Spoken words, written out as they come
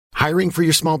Hiring for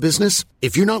your small business?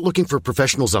 If you're not looking for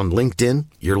professionals on LinkedIn,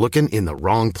 you're looking in the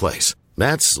wrong place.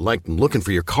 That's like looking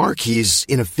for your car keys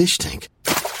in a fish tank.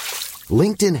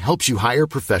 LinkedIn helps you hire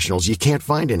professionals you can't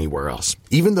find anywhere else,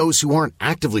 even those who aren't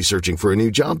actively searching for a new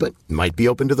job but might be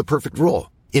open to the perfect role.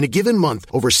 In a given month,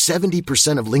 over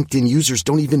 70% of LinkedIn users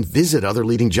don't even visit other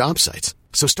leading job sites.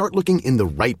 So start looking in the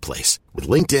right place. With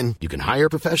LinkedIn, you can hire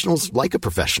professionals like a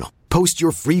professional. Post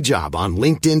your free job on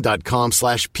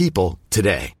linkedin.com/people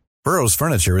today. Burrow's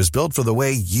furniture is built for the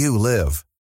way you live.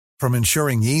 From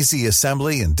ensuring easy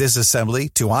assembly and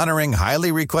disassembly to honoring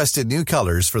highly requested new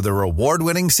colors for their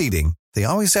award-winning seating, they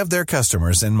always have their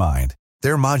customers in mind.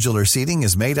 Their modular seating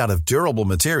is made out of durable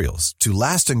materials to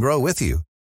last and grow with you.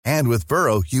 And with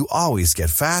Burrow, you always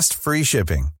get fast, free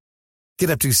shipping.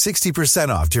 Get up to 60%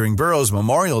 off during Burrow's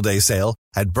Memorial Day sale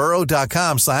at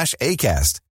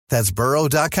burrow.com/ACAST. That's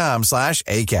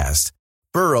burrow.com/ACAST.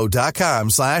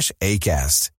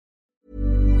 burrow.com/ACAST.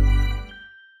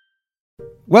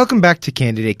 Welcome back to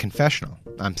Candidate Confessional.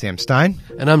 I'm Sam Stein.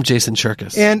 And I'm Jason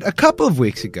Cherkis. And a couple of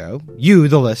weeks ago, you,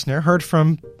 the listener, heard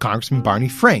from Congressman Barney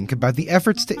Frank about the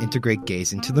efforts to integrate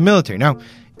gays into the military. Now,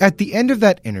 at the end of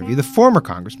that interview, the former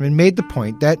congressman made the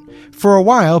point that for a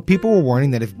while, people were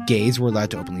warning that if gays were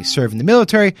allowed to openly serve in the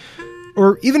military,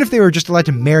 or even if they were just allowed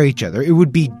to marry each other, it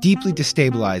would be deeply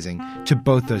destabilizing to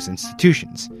both those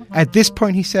institutions. At this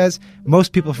point, he says,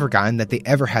 most people have forgotten that they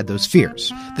ever had those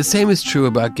fears. The same is true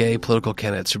about gay political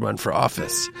candidates who run for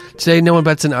office. Today, no one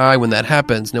bats an eye when that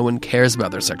happens. No one cares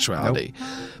about their sexuality. Nope.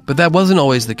 But that wasn't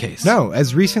always the case. No,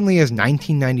 as recently as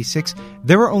 1996,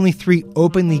 there were only 3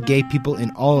 openly gay people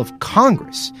in all of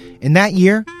Congress. In that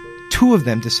year, 2 of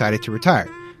them decided to retire.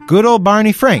 Good old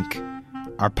Barney Frank,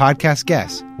 our podcast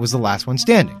guest, was the last one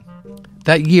standing.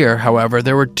 That year, however,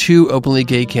 there were 2 openly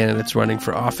gay candidates running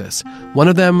for office. One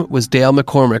of them was Dale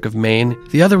McCormick of Maine.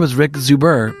 The other was Rick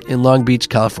Zuber in Long Beach,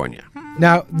 California.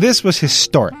 Now, this was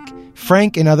historic.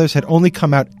 Frank and others had only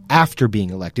come out after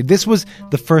being elected. This was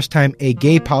the first time a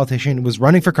gay politician was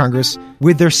running for Congress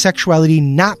with their sexuality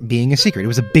not being a secret. It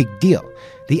was a big deal.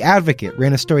 The Advocate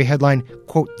ran a story headline,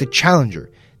 quote, "The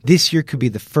Challenger. This year could be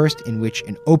the first in which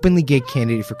an openly gay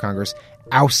candidate for Congress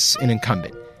ousts an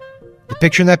incumbent." The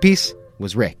picture in that piece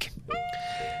was Rick.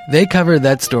 They covered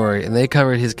that story, and they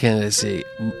covered his candidacy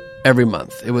every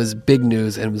month. It was big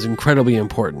news, and it was incredibly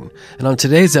important. And on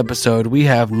today's episode, we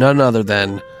have none other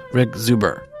than Rick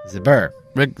Zuber.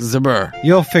 Rick Zuber.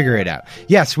 You'll figure it out.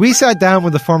 Yes, we sat down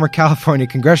with the former California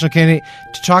congressional candidate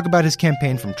to talk about his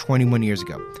campaign from 21 years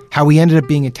ago, how he ended up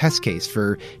being a test case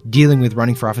for dealing with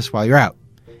running for office while you're out,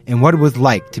 and what it was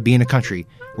like to be in a country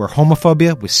where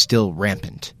homophobia was still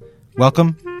rampant.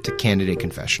 Welcome to Candidate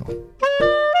Confessional.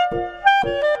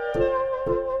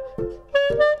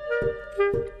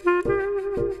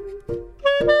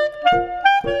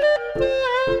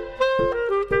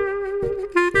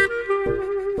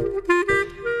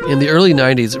 In the early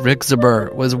 90s, Rick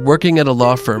Zuber was working at a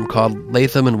law firm called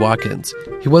Latham & Watkins.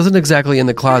 He wasn't exactly in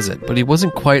the closet, but he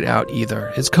wasn't quite out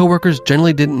either. His coworkers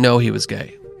generally didn't know he was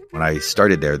gay. When I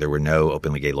started there were no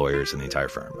openly gay lawyers in the entire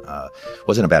firm.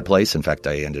 Wasn't a bad place. In fact,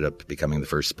 I ended up becoming the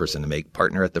first person to make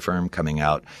partner at the firm, coming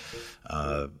out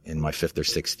in my 5th or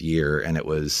 6th year. And it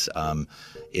was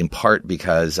in part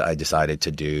because I decided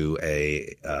to do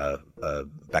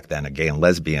back then, a gay and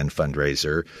lesbian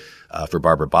fundraiser for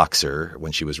Barbara Boxer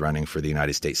when she was running for the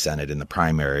United States Senate in the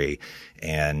primary.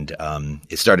 And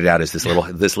it started out as this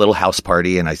little house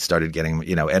party, and I started getting,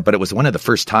 but it was one of the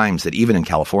first times that even in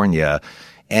California,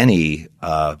 any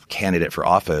candidate for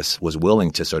office was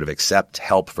willing to sort of accept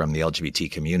help from the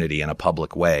LGBT community in a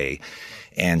public way.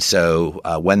 And so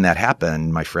when that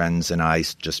happened, my friends and I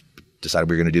just decided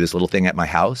we were going to do this little thing at my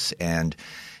house, and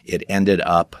it ended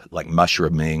up like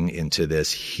mushrooming into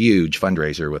this huge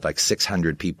fundraiser with like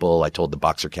 600 people. I told the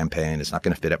Boxer campaign, it's not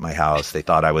going to fit at my house. They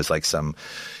thought I was like some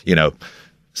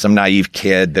naive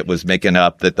kid that was making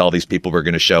up that all these people were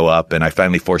going to show up. And I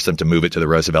finally forced them to move it to the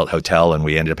Roosevelt Hotel, and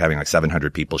we ended up having like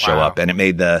 700 people show up. And it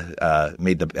made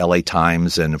the LA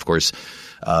Times. And of course,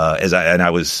 I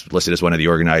was listed as one of the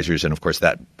organizers, and of course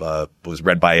that was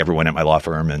read by everyone at my law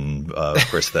firm, and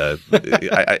of course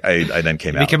I then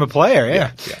came out. Became a player,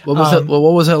 yeah. What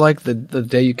was it like the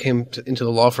day you came into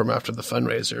the law firm after the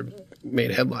fundraiser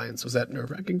made headlines? Was that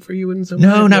nerve-wracking for you in some way?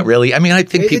 No, not really. I mean, I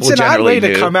think people generally it's an odd way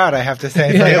to come out, I have to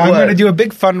say. I'm going to do a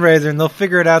big fundraiser, and they'll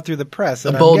figure it out through the press.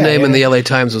 A bold name in the LA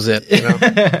Times was it.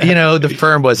 The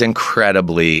firm was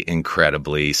incredibly,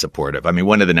 incredibly supportive. I mean,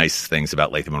 one of the nice things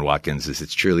about Latham & Watkins is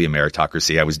it's truly a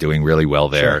meritocracy. I was doing really well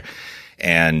there. Sure.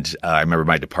 And I remember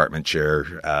my department chair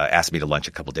asked me to lunch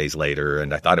a couple days later,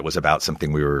 and I thought it was about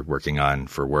something we were working on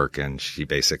for work, and she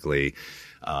basically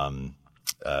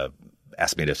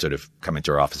asked me to sort of come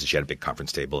into her office, and she had a big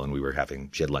conference table,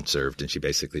 and she had lunch served, and she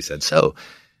basically said, "So."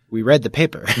 We read the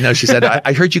paper. No, she said,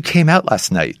 I heard you came out last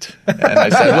night. And I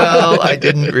said, well, I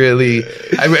didn't really,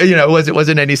 it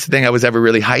wasn't anything I was ever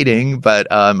really hiding. But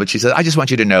she said, I just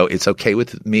want you to know it's okay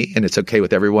with me and it's okay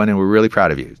with everyone. And we're really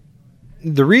proud of you.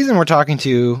 The reason we're talking to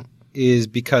you is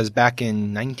because back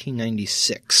in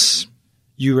 1996,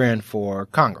 you ran for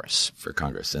Congress. For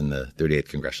Congress in the 38th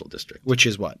Congressional District. Which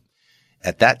is what?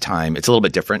 At that time, it's a little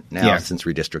bit different now since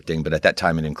redistricting, but at that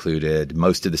time it included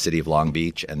most of the city of Long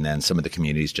Beach and then some of the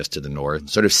communities just to the north,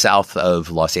 sort of south of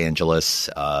Los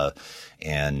Angeles,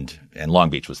 and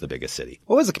Long Beach was the biggest city.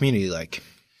 What was the community like?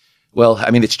 Well, I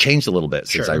mean, it's changed a little bit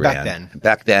since I ran. Back then.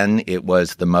 Back then, it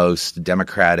was the most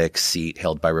Democratic seat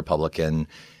held by Republican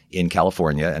in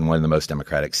California and one of the most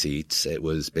Democratic seats. It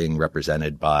was being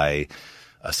represented by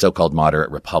a so-called moderate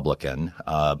Republican,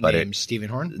 named Stephen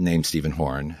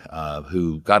Horn,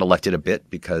 who got elected a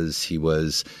bit because he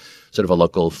was sort of a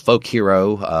local folk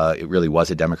hero. It really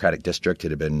was a Democratic district. It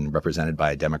had been represented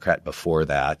by a Democrat before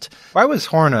that. Why was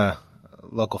Horn a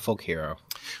local folk hero?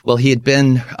 Well, he had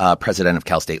been president of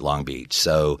Cal State Long Beach,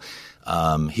 so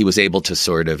he was able to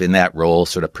sort of, in that role,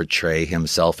 sort of portray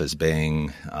himself as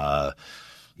being,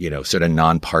 sort of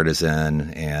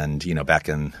nonpartisan. And, back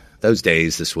in those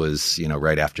days, this was,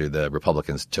 right after the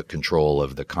Republicans took control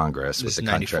of the Congress with the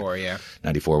 94, contract.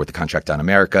 94 with the Contract on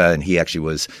America. And he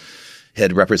actually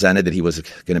had represented that he was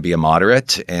going to be a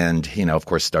moderate and, of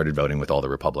course, started voting with all the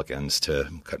Republicans to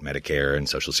cut Medicare and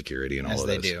Social Security and all of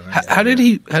those. As they do. How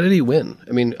did he win?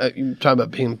 I mean, you talk about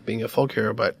being a folk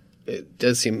hero, but it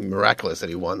does seem miraculous that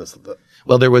he won this.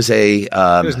 Well, there was it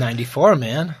was 94,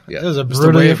 man. Yeah. It was a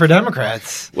brutal year for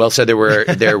Democrats. Well, so there were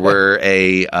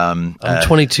I'm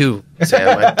 22,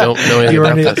 Sam. I don't know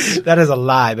anything about this. That is a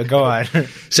lie, but go on.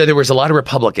 So there was a lot of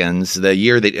Republicans the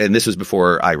year and this was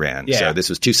before I ran. Yeah. So this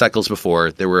was 2 cycles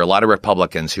before. There were a lot of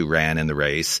Republicans who ran in the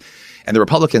race. And the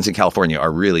Republicans in California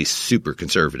are really super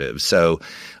conservative. So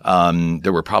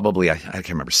there were probably, I can't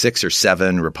remember, 6 or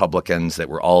 7 Republicans that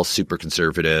were all super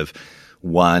conservative.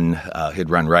 One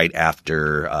had run right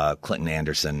after Clinton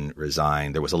Anderson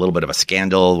resigned. There was a little bit of a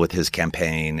scandal with his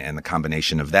campaign, and the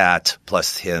combination of that,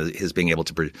 plus his being able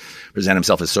to present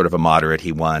himself as sort of a moderate,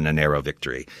 he won a narrow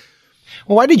victory.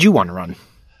 Well, why did you want to run?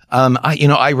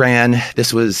 I ran.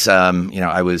 This was,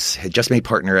 had just made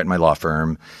partner at my law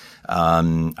firm.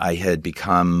 I had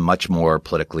become much more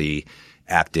politically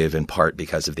active in part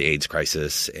because of the AIDS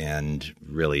crisis and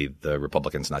really the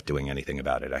Republicans not doing anything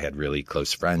about it. I had really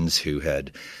close friends who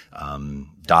had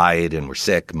died and were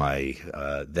sick. My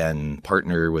then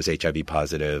partner was HIV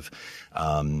positive.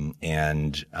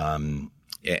 And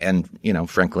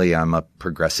frankly, I'm a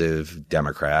progressive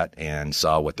Democrat and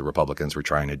saw what the Republicans were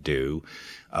trying to do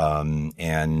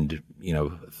and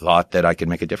thought that I could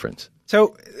make a difference.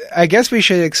 So I guess we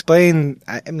should explain,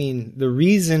 the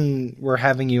reason we're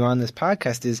having you on this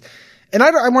podcast is, and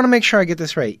I want to make sure I get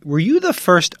this right. Were you the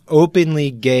first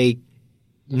openly gay,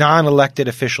 non-elected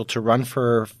official to run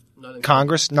for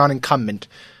Congress, non-incumbent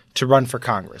to run for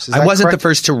Congress? I wasn't the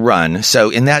first to run. So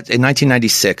in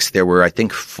 1996, there were, I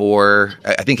think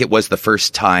it was the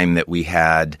first time that we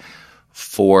had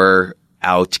 4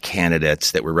 out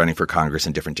candidates that were running for Congress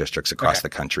in different districts across the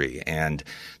country. And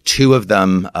 2 of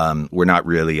them were not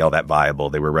really all that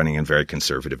viable. They were running in very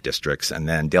conservative districts. And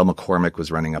then Dale McCormick was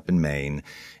running up in Maine.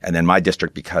 And then my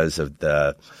district, because of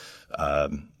the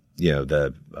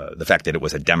fact that it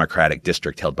was a Democratic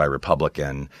district held by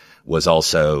Republican, was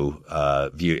also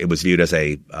viewed as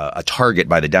a target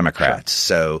by the Democrats.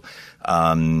 Sure.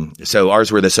 So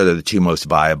ours were the sort of the 2 most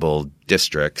viable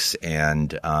districts,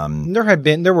 and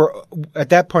there were at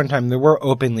that point in time there were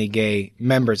openly gay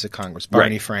members of Congress.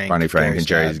 Barney Frank and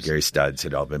Gary Stubbs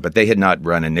had all been, but they had not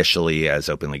run initially as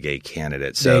openly gay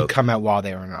candidates. So they'd come out while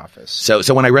they were in office.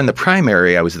 So when I ran the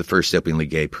primary, I was the first openly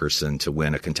gay person to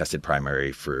win a contested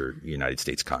primary for United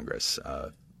States Congress.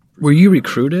 Were you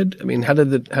recruited? I mean, how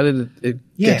did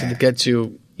it get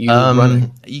to you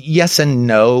running? Yes and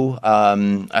no.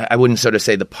 I wouldn't sort of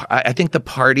say I think the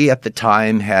party at the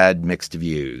time had mixed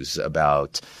views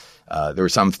about. There were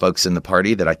some folks in the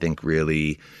party that I think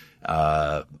really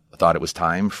thought it was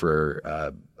time for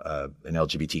an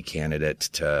LGBT candidate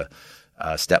to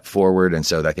step forward. And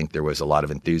so I think there was a lot of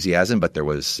enthusiasm, but there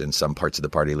was in some parts of the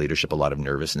party leadership a lot of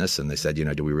nervousness. And they said,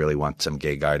 do we really want some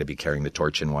gay guy to be carrying the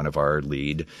torch in one of our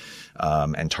lead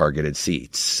and targeted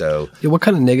seats? So what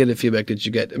kind of negative feedback did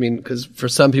you get? I mean, because for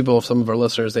some people, some of our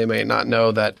listeners, they may not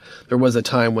know that there was a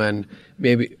time when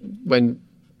there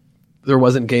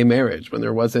wasn't gay marriage, when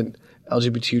there wasn't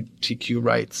LGBTQ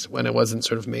rights when it wasn't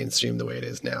sort of mainstream the way it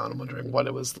is now. And I'm wondering what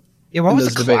it was. Yeah, what in was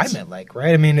those the debates. climate like,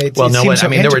 right? I mean,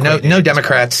 There were no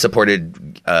Democrats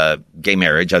supported gay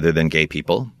marriage other than gay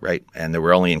people, right? And there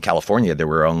were only in California, there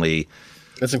were only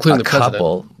That's including the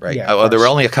couple, president. right? Yeah, there were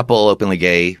only a couple openly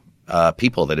gay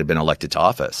people that had been elected to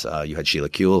office. You had Sheila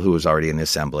Kuehl, who was already in the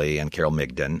assembly, and Carol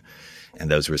Migden,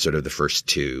 and those were sort of the first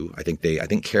two. I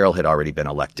think Carol had already been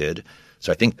elected.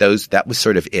 So I think that was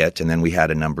sort of it. And then we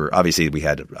had obviously we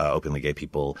had openly gay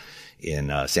people in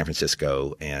San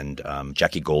Francisco, and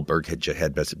Jackie Goldberg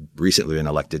had recently been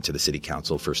elected to the city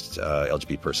council, first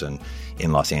LGBT person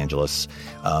in Los Angeles.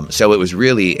 So it was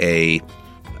really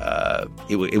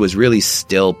it was really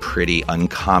still pretty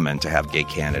uncommon to have gay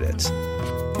candidates.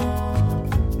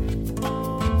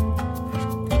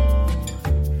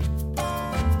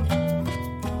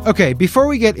 Okay, before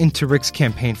we get into Rick's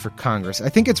campaign for Congress, I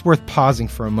think it's worth pausing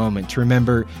for a moment to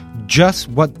remember just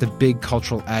what the big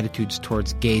cultural attitudes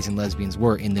towards gays and lesbians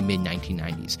were in the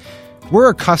mid-1990s.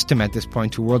 We're accustomed at this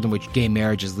point to a world in which gay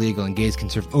marriage is legal and gays can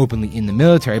serve openly in the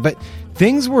military, but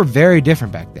things were very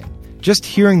different back then. Just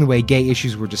hearing the way gay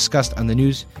issues were discussed on the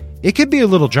news, it could be a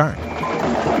little jarring.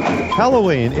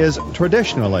 Halloween is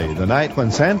traditionally the night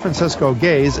when San Francisco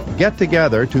gays get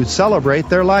together to celebrate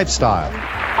their lifestyle.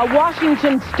 A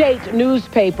Washington state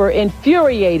newspaper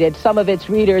infuriated some of its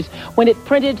readers when it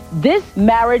printed this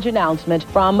marriage announcement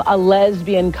from a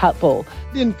lesbian couple.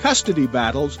 In custody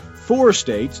battles, 4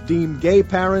 states deem gay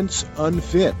parents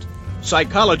unfit.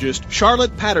 Psychologist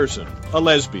Charlotte Patterson, a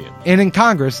lesbian. And in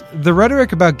Congress, the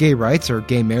rhetoric about gay rights or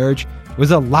gay marriage was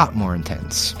a lot more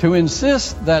intense. To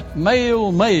insist that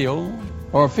male-male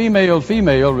or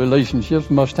female-female relationships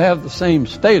must have the same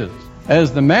status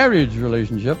as the marriage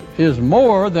relationship is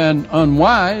more than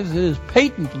unwise, is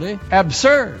patently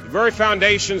absurd. The very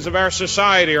foundations of our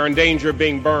society are in danger of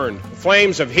being burned. The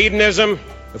flames of hedonism,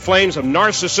 the flames of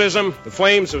narcissism, the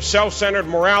flames of self-centered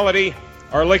morality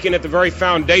are licking at the very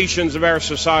foundations of our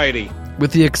society.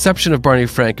 With the exception of Barney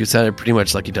Frank, who sounded pretty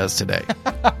much like he does today.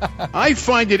 I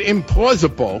find it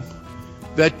implausible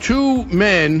that two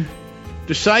men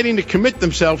deciding to commit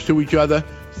themselves to each other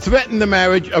threaten the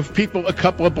marriage of people a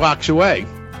couple of blocks away.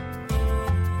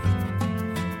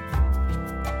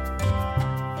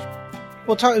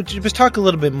 Well, talk a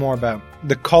little bit more about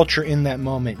the culture in that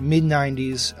moment,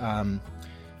 mid-90s.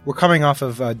 We're coming off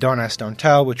of Don't Ask, Don't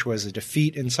Tell, which was a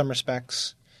defeat in some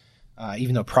respects,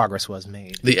 even though progress was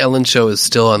made. The Ellen Show is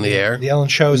still on the air. The Ellen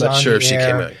Show is on the air. I'm not sure if she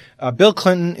came out. Bill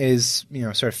Clinton is,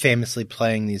 sort of famously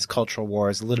playing these cultural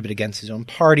wars a little bit against his own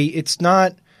party. It's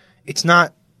not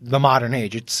the modern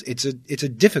age. It's a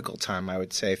difficult time, I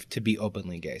would say, to be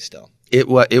openly gay still. It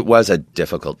was a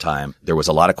difficult time. There was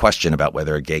a lot of question about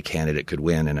whether a gay candidate could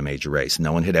win in a major race.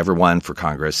 No one had ever won for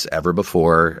Congress ever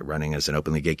before running as an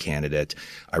openly gay candidate.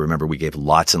 I remember we gave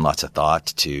lots and lots of thought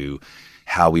to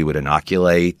how we would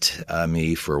inoculate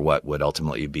me for what would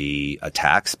ultimately be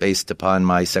attacks based upon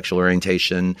my sexual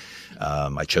orientation.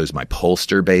 I chose my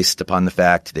pollster based upon the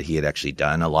fact that he had actually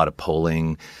done a lot of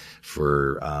polling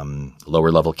for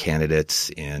lower level candidates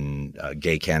in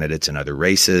gay candidates in other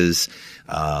races.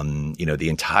 The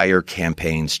entire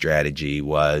campaign strategy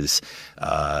was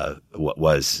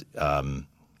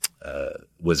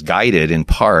guided in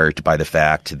part by the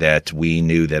fact that we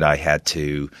knew that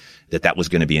that was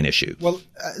going to be an issue. Well,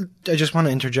 I just want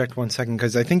to interject 1 second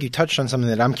because I think you touched on something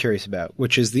that I'm curious about,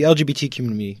 which is the LGBT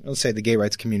community, let's say the gay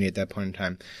rights community at that point in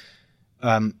time,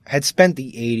 had spent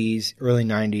the 80s, early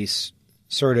 90s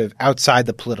sort of outside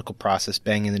the political process,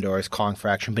 banging the doors, calling for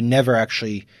action, but never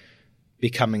actually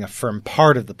becoming a firm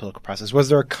part of the political process. Was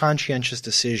there a conscientious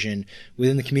decision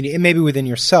within the community and maybe within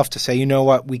yourself to say, you know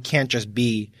what, we can't just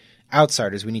be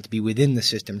outsiders. We need to be within the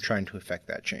system trying to affect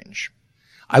that change?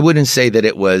 I wouldn't say that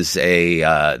it was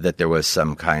that there was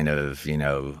some kind of,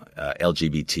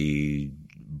 LGBT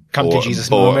come to Jesus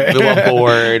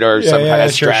board or some kind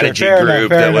of strategy group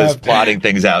that was plotting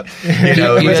things out.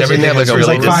 It was everything was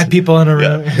really like 5 people in a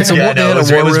room.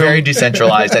 It was very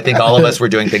decentralized. I think all of us were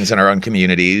doing things in our own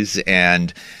communities.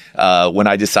 And when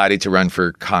I decided to run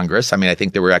for Congress, I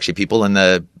think there were actually people in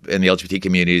the LGBT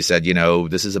community who said,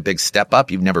 this is a big step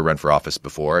up. You've never run for office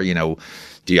before. Are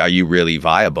you really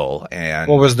viable?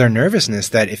 And was there nervousness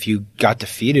that if you got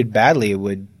defeated badly, it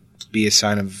would be a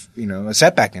sign of, a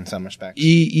setback in some respects?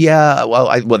 Yeah.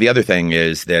 Well, the other thing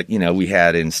is that, we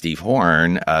had in Steve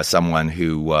Horn, someone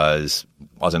who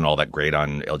wasn't all that great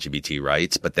on LGBT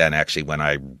rights, but then actually when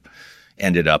I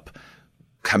ended up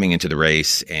coming into the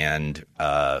race and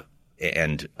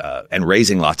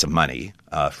raising lots of money,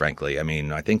 frankly,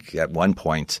 I think at one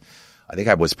point, I think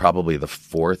I was probably the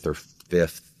 4th or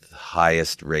 5th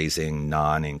highest raising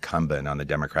non-incumbent on the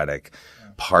Democratic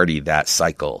Party that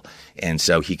cycle. And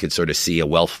so he could sort of see a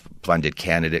well-funded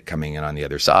candidate coming in on the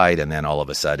other side. And then all of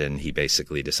a sudden he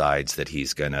basically decides that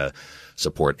he's going to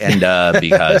support Enda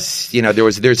because,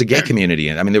 there's a gay community.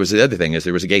 And I mean, the other thing is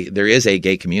there is a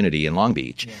gay community in Long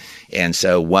Beach. Yeah. And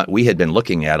so what we had been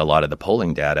looking at a lot of the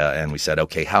polling data, and we said,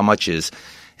 okay, how much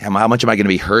am I going to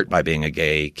be hurt by being a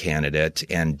gay candidate?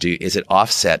 And is it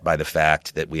offset by the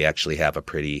fact that we actually have a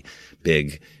pretty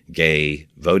big gay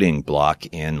voting bloc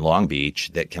in Long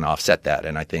Beach that can offset that?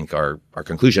 And I think our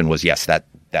conclusion was, yes, that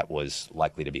was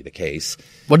likely to be the case.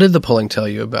 What did the polling tell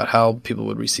you about how people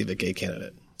would receive a gay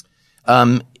candidate?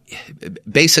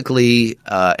 Basically,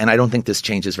 and I don't think this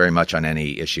changes very much on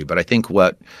any issue, but I think we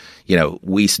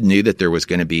knew that there was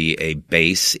going to be a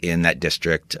base in that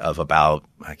district of about,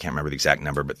 I can't remember the exact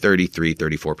number, but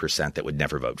 34% that would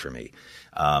never vote for me.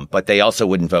 But they also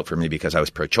wouldn't vote for me because I was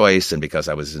pro-choice and because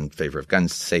I was in favor of gun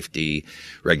safety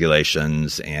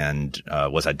regulations and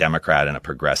was a Democrat and a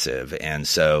progressive. And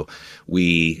so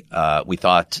we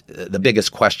thought the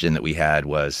biggest question that we had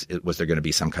was there going to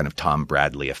be some kind of Tom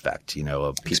Bradley effect?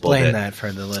 Of people Explain that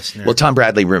for the listener. Well, Tom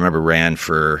Bradley, remember, ran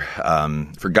for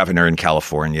governor in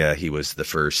California. He was the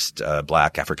first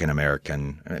black African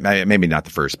American, maybe not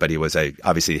the first, but he was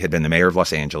obviously had been the mayor of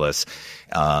Los Angeles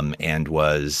and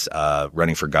was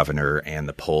running for governor, and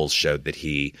the polls showed that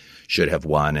he should have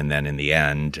won. And then in the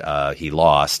end, he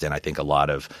lost. And I think a lot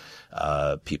of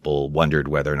people wondered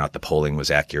whether or not the polling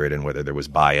was accurate and whether there was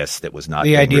bias that was not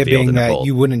the idea being in the that poll.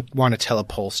 You wouldn't want to tell a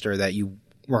pollster that you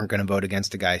weren't going to vote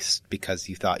against a guy because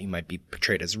you thought you might be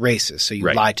portrayed as racist. So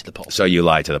you lied to the pollster. So you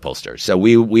lied to the pollster. So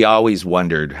we always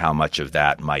wondered how much of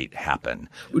that might happen.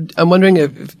 I'm wondering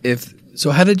if so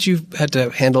how did you had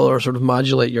to handle or sort of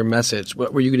modulate your message?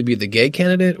 Were you going to be the gay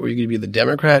candidate? Were you going to be the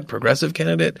Democrat, progressive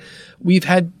candidate? We've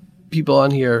had people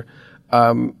on here.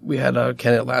 We had a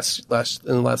candidate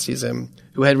in the last season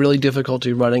who had really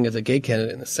difficulty running as a gay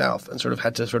candidate in the South and sort of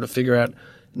had to sort of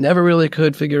never really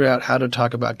could figure out how to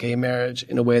talk about gay marriage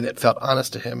in a way that felt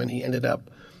honest to him. And he ended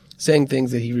up saying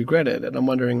things that he regretted. And I'm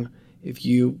wondering if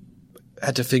you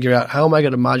had to figure out, how am I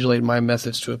going to modulate my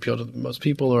message to appeal to most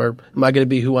people, or am I going to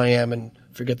be who I am and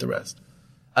forget the rest?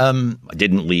 I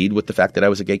didn't lead with the fact that I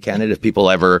was a gay candidate. If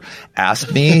people ever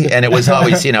asked me, and it was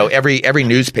always, every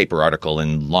newspaper article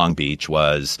in Long Beach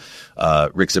was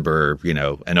Rick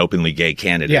Zuber, an openly gay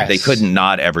candidate. Yes. They couldn't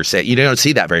not ever say. You don't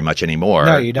see that very much anymore,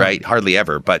 no, you don't. Right? Hardly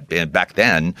ever. But back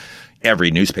then,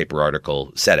 every newspaper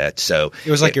article said it. So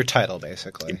it was like your title,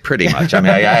 basically. Pretty much. I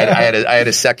mean, I had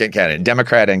a second candidate,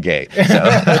 Democrat and gay.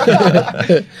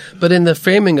 So. But in the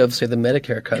framing of, say, the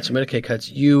Medicare cuts or Medicaid cuts,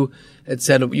 you had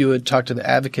said, you had talked to the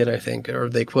Advocate, I think, or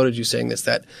they quoted you saying this,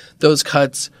 that those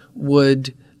cuts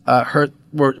would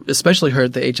were especially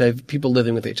hurt the HIV people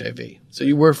living with HIV. So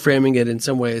you were framing it in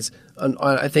some ways on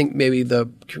I think maybe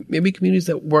communities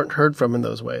that weren't heard from in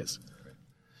those ways.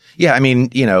 Yeah, I mean,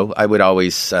 I would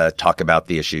always talk about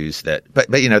the issues but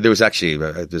there was actually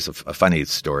there's a funny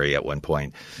story at one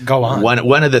point. Go on.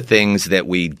 One of the things that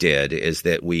we did is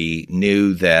that we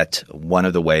knew that one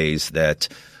of the ways that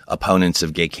opponents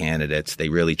of gay candidates, they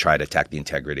really try to attack the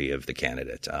integrity of the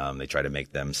candidate. They try to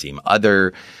make them seem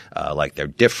other, like they're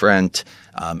different.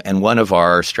 And one of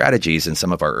our strategies in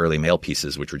some of our early mail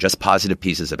pieces, which were just positive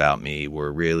pieces about me,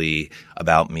 were really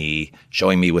about me,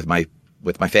 showing me with my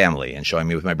family and showing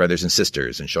me with my brothers and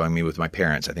sisters and showing me with my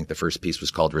parents. I think the first piece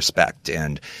was called Respect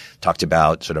and talked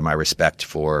about sort of my respect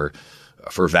for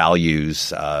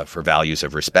values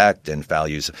of respect and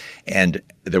values. And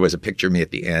there was a picture of me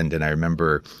at the end, and I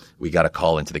remember we got a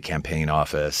call into the campaign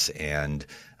office, and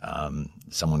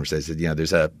someone says,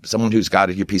 there's someone who's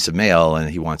got your piece of mail and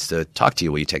he wants to talk to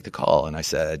you. Will you take the call? And I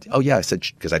said, oh yeah. I said,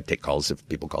 because I'd take calls if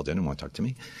people called in and want to talk to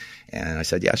me. And I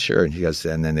said, yeah, sure. And he goes,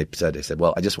 and then they said,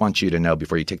 well, I just want you to know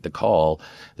before you take the call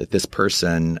that this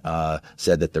person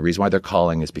said that the reason why they're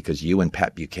calling is because you and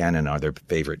Pat Buchanan are their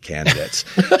favorite candidates.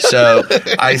 So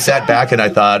I sat back and I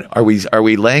thought, are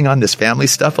we laying on this family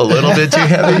stuff a little bit too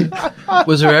heavy?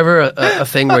 Was there ever a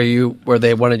thing where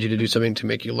they wanted you to do something to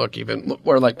make you look even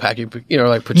more like Pat, put you?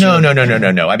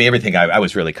 No. I mean, everything I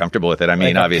was really comfortable with it. I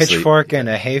mean, like obviously, a pitchfork and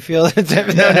a hayfield.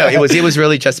 No, it was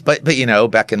really just, but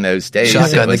back in those days,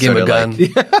 shotgun, they give a gun.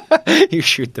 You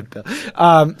shoot the bill.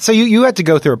 So you had to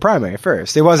go through a primary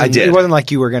first. It wasn't. I did. It wasn't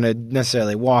like you were going to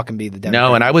necessarily walk and be the Democrat.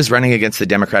 No, and I was running against the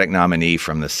Democratic nominee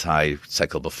from the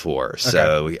cycle before. Okay.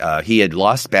 So he had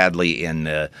lost badly in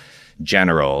the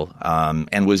general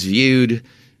and was viewed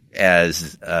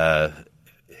as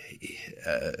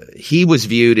he was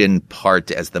viewed in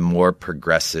part as the more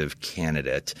progressive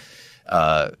candidate.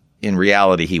 in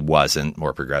reality, he wasn't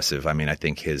more progressive. I mean, I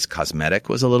think his cosmetic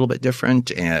was a little bit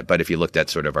different. But if you looked at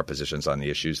sort of our positions on the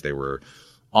issues, they were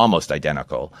almost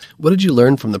identical. What did you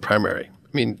learn from the primary?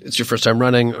 I mean, it's your first time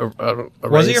running a Was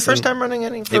race it your first time running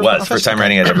any? It was. First time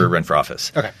running I'd ever run for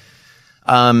office. Okay.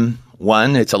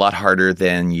 One, it's a lot harder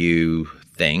than you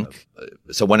think.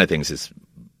 So one of the things is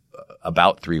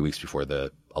about 3 weeks before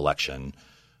the election,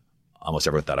 almost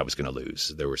everyone thought I was going to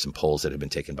lose. There were some polls that had been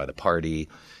taken by the party.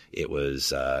 It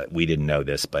was we didn't know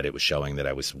this, but it was showing that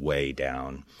I was way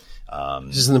down.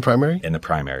 This is in the primary? In the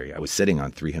primary. I was sitting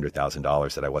on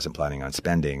 $300,000 that I wasn't planning on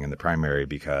spending in the primary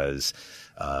because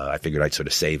I figured I'd sort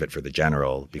of save it for the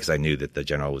general because I knew that the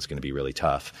general was going to be really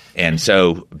tough. And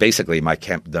so basically my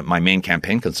main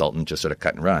campaign consultant just sort of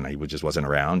cut and run. He just wasn't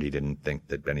around. He didn't think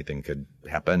that anything could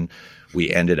happen. I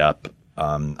ended up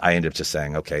just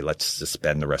saying, okay, let's just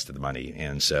spend the rest of the money.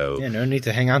 And so – yeah, no need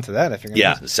to hang on to that if you're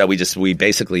going to – so we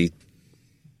basically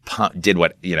did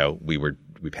what,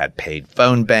 we've had paid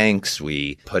phone banks.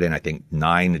 We put in, I think,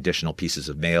 9 additional pieces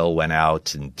of mail went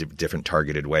out in different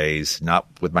targeted ways, not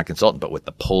with my consultant, but with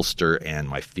the pollster and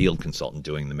my field consultant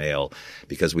doing the mail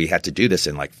because we had to do this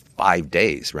in like 5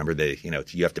 days. Remember,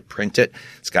 you have to print it.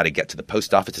 It's got to get to the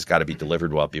post office. It's got to be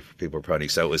delivered while people are voting.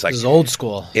 So it was like – this is old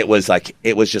school. It was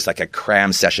just like a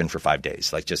cram session for 5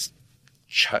 days, like just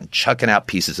chucking out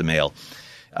pieces of mail.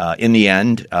 In the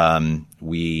end, I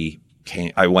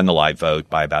won the live vote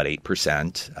by about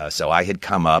 8%. So I had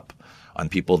come up on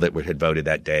people that had voted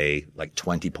that day like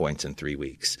 20 points in 3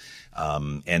 weeks.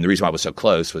 And the reason why I was so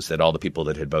close was that all the people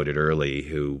that had voted early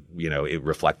who, it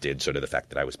reflected sort of the fact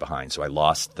that I was behind. So I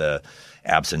lost the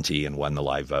absentee and won the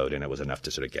live vote, and it was enough to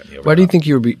sort of get me over. Why do you think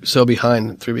you were so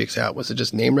behind 3 weeks out? Was it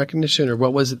just name recognition, or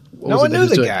what was it? No one knew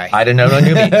the guy. I didn't know. No one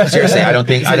knew me. Seriously, I don't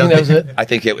think that was it. I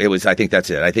think it was. I think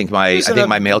that's it. I think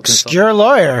my mail obscure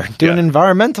lawyer doing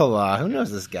environmental law. Who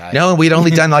knows this guy? No, we'd only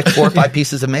done like 4 or 5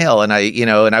 pieces of mail, and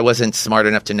I wasn't smart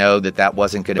enough to know that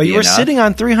wasn't going to be enough. But you were sitting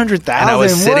on $300,000. And I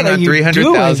was sitting on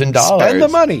 $300,000. Spend the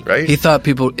money. Right? He thought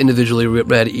people individually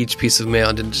read each piece of mail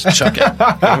and didn't just chuck it.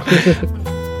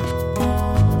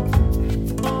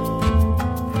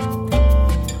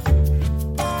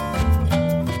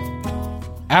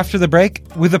 After the break,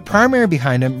 with the primary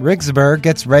behind him, Rick Zuber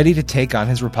gets ready to take on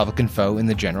his Republican foe in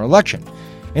the general election.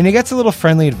 And he gets a little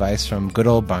friendly advice from good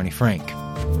old Barney Frank.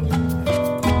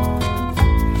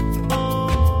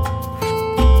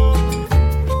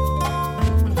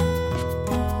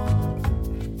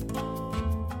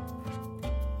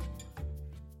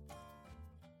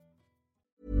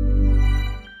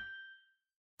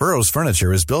 Burrow's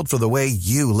furniture is built for the way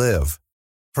you live.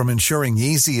 From ensuring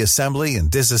easy assembly and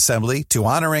disassembly to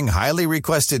honoring highly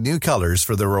requested new colors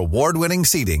for their award-winning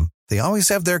seating, they always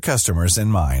have their customers in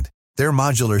mind. Their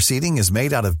modular seating is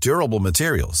made out of durable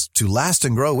materials to last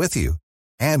and grow with you.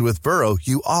 And with Burrow,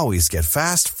 you always get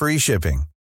fast, free shipping.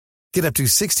 Get up to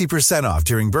 60% off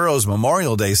during Burrow's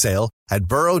Memorial Day sale at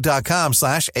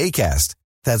burrow.com/ACAST.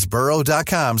 That's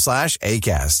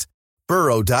burrow.com/ACAST.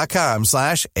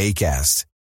 burrow.com/ACAST.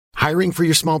 Hiring for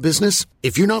your small business?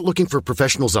 If you're not looking for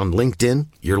professionals on LinkedIn,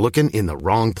 you're looking in the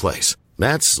wrong place.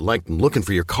 That's like looking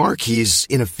for your car keys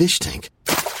in a fish tank.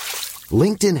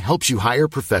 LinkedIn helps you hire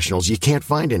professionals you can't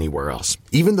find anywhere else,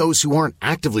 even those who aren't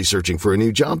actively searching for a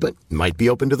new job but might be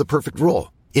open to the perfect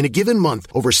role. In a given month,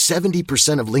 over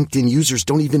 70% of LinkedIn users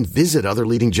don't even visit other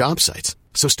leading job sites.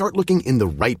 So start looking in the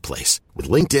right place. With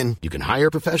LinkedIn, you can hire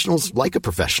professionals like a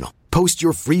professional. Post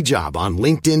your free job on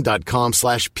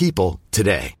linkedin.com/people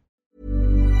today.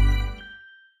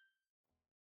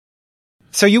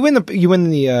 So you're now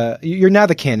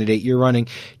the candidate, you're running.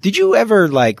 Did you ever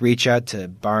reach out to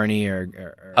Barney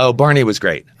or Oh, Barney was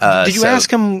great. Did you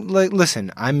ask him,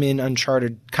 listen, I'm in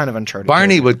uncharted Barney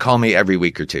territory. would call me every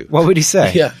week or two. What would he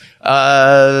say? Yeah.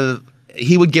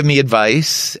 He would give me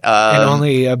advice. In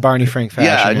only a Barney Frank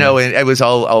fashion. Yeah, no, it was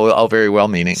all very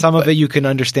well-meaning. Some of it you can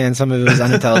understand, some of it was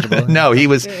unintelligible. No, he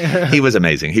was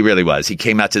amazing. He really was. He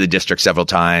came out to the district several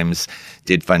times,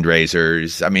 did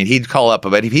fundraisers. I mean, he'd call up,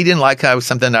 but if he didn't like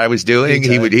something that I was doing,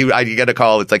 I'd get a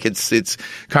call. It's like, it's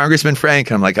Congressman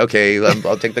Frank. And I'm like, okay,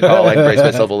 I'll take the call. I'd brace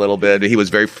myself a little bit. He was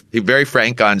very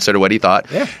frank on sort of what he thought,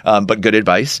 but good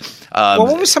advice.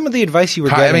 What was some of the advice you were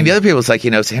getting? I mean, the other people was like,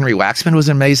 Henry Waxman was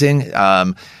amazing.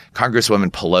 Congresswoman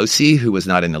Pelosi, who was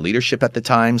not in the leadership at the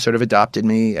time, sort of adopted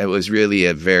me. It was really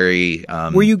a very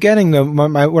Were you getting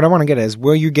what I want to get at is,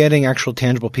 were you getting actual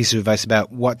tangible pieces of advice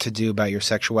about what to do about your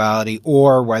sexuality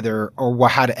or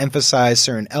how to emphasize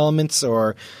certain elements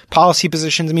or policy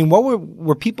positions? I mean, what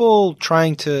were people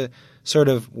trying to sort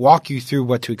of walk you through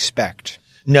what to expect?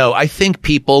 No, I think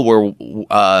people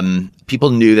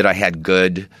knew that I had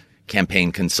good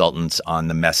campaign consultants on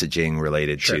the messaging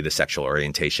related to the sexual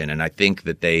orientation. And I think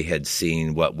that they had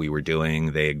seen what we were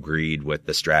doing. They agreed with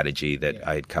the strategy that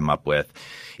I had come up with.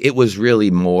 It was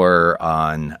really more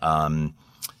on,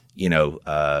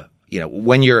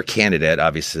 when you're a candidate,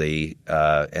 obviously,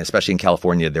 and especially in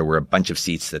California, there were a bunch of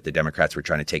seats that the Democrats were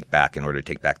trying to take back in order to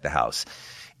take back the House.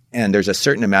 And there's a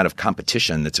certain amount of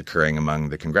competition that's occurring among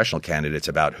the congressional candidates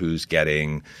about who's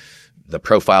getting the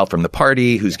profile from the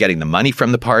party, who's getting the money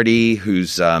from the party,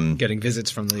 who's getting visits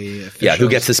from the officials. Yeah, who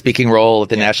gets the speaking role at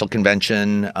the national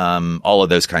convention, all of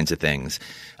those kinds of things.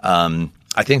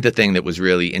 I think the thing that was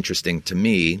really interesting to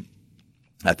me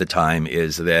at the time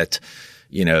is that,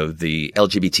 the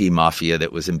LGBT mafia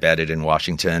that was embedded in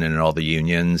Washington and in all the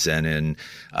unions and in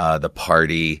the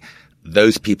party,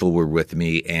 those people were with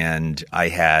me, and I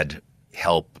had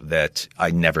help that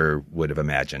I never would have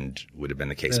imagined would have been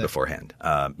the case beforehand.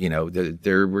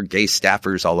 There were gay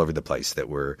staffers all over the place that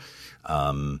were,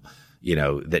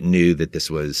 that knew that this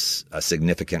was a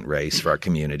significant race for our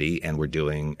community and were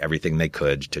doing everything they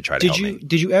could to try to help me.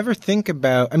 Did you ever think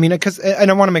about, because I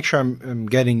want to make sure I'm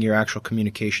getting your actual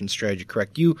communication strategy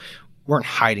correct. You weren't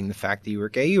hiding the fact that you were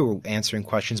gay. You were answering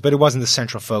questions, but it wasn't the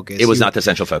central focus. It was not the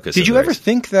central focus. Did you ever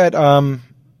think that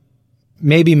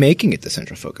maybe making it the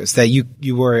central focus, that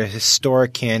you were a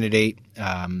historic candidate,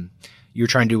 you were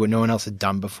trying to do what no one else had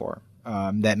done before,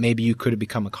 that maybe you could have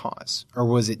become a cause? Or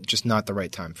was it just not the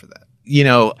right time for that?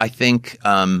 I think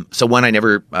so one, I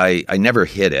never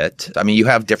hit it. You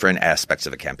have different aspects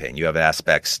of a campaign. You have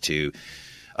aspects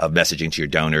of messaging to your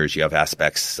donors. You have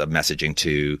aspects of messaging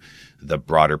to the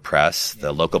broader press,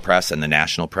 the local press and the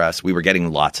national press. We were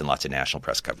getting lots and lots of national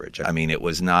press coverage. It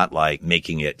was not like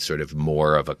making it sort of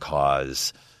more of a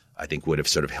cause, I think would have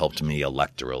sort of helped me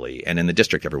electorally. And in the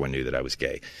district, everyone knew that I was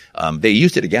gay. They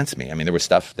used it against me. There was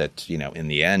stuff that, in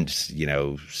the end,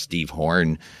 Steve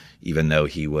Horn, even though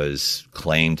he was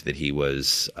claimed that he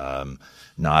was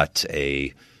not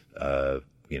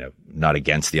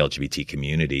against the LGBT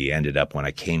community, ended up, when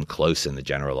I came close in the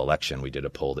general election, we did a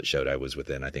poll that showed I was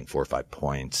within, I think, 4 or 5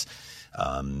 points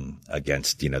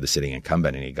against, the sitting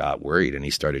incumbent, and he got worried and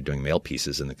he started doing mail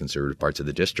pieces in the conservative parts of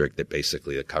the district that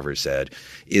basically the cover said,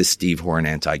 "Is Steve Horn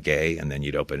anti-gay?" And then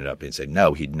you'd open it up and say,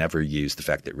 no, he'd never used the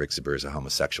fact that Rick Zuber is a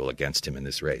homosexual against him in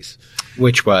this race.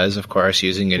 Which was, of course,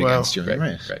 using it against you in the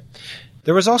race. Right.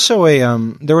 There was also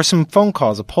there were some phone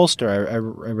calls. A pollster I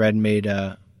read made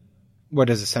what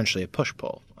is essentially a push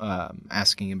poll,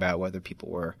 asking about whether people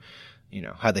were,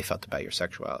 how they felt about your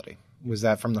sexuality. Was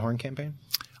that from the Horn campaign?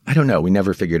 I don't know. We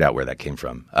never figured out where that came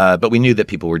from. But we knew that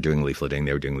people were doing leafleting.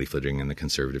 They were doing leafleting in the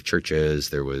conservative churches.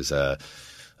 There was a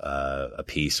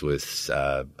piece with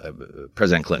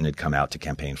President Clinton had come out to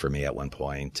campaign for me at one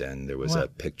point, and there was a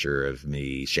picture of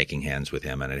me shaking hands with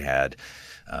him, and it had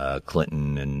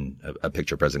Clinton and a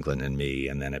picture of President Clinton and me,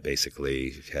 and then it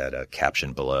basically had a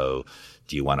caption below,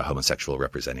 "Do you want a homosexual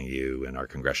representing you in our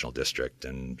congressional district?"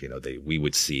 And we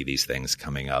would see these things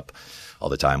coming up all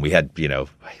the time. We had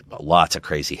lots of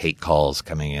crazy hate calls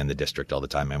coming in the district all the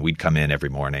time, and we'd come in every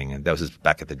morning. And that was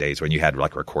back at the days when you had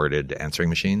recorded answering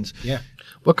machines. Yeah.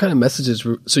 What kind of messages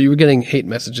so you were getting hate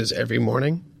messages every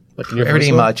morning?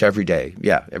 Pretty much every day.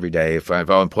 Yeah, every day. At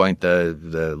one point,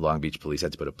 the Long Beach police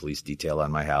had to put a police detail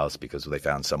on my house because they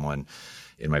found someone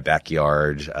in my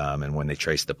backyard. And when they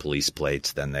traced the police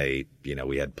plates, then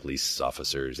we had police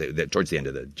officers towards the end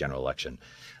of the general election.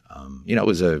 It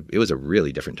was a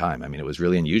really different time. It was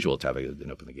really unusual to have an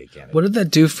openly gay candidate. What did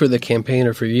that do for the campaign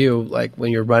or for you? Like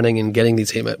when you're running and getting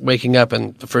these waking up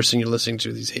and the first thing you're listening to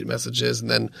are these hate messages,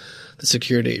 and then the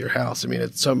security at your house.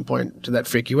 At some point, did that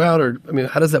freak you out, or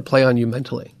how does that play on you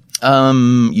mentally?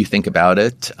 You think about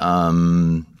it.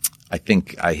 I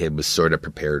think I was sort of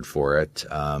prepared for it.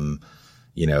 I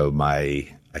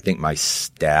think my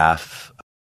staff,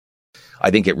 I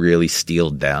think it really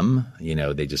steeled them.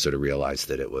 They just sort of realized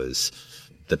that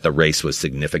the race was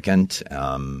significant.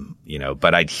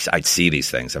 But I'd see these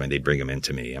things. They'd bring them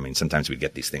into me. Sometimes we'd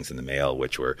get these things in the mail,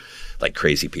 which were like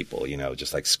crazy people,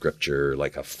 just like scripture,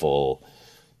 like a full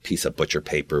piece of butcher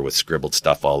paper with scribbled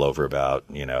stuff all over about,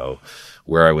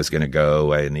 where I was going to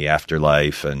go in the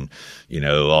afterlife, and,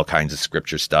 all kinds of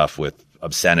scripture stuff with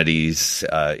obscenities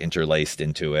interlaced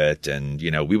into it, and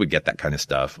we would get that kind of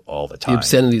stuff all the time. The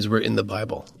obscenities were in the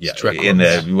Bible. Yeah, a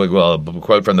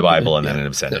quote from the Bible, and then an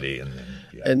obscenity,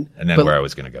 and then where I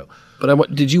was going to go.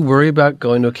 But did you worry about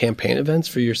going to campaign events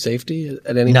for your safety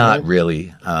at any point? Not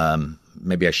really.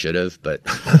 Maybe I should have, but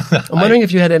I'm wondering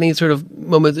if you had any sort of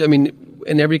moments.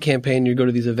 in every campaign you go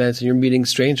to these events and you're meeting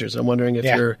strangers. I'm wondering if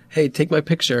you're, hey, take my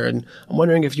picture. And I'm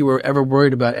wondering if you were ever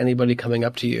worried about anybody coming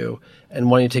up to you and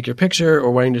wanting to take your picture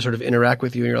or wanting to sort of interact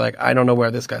with you. And you're like, I don't know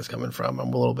where this guy's coming from.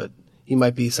 I'm a little bit, he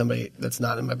might be somebody that's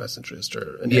not in my best interest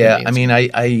or. Yeah. I mean,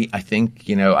 I think,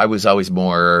 I was always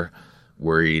more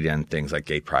worried in things like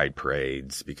gay pride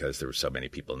parades because there were so many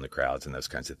people in the crowds and those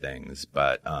kinds of things.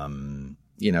 But,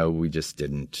 we just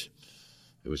didn't.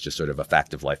 It was just sort of a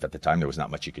fact of life at the time. There was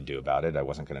not much you could do about it. I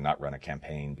wasn't going to not run a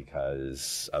campaign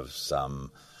because of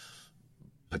some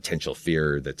potential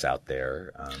fear that's out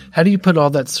there. How do you put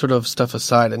all that sort of stuff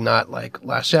aside and not like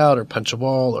lash out or punch a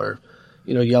wall or,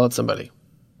 yell at somebody?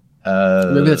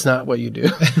 Maybe that's not what you do.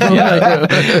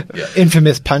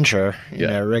 Infamous puncher,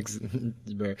 Rick.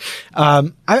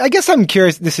 I guess I'm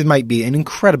curious. This might be an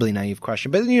incredibly naive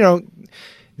question, but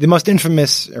the most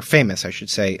infamous, or famous, I should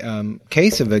say,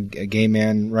 case of a gay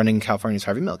man running California's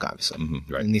Harvey Milk, obviously,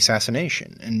 right. In the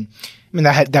assassination. And I mean,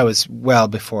 that was well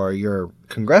before your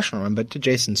congressional run. But to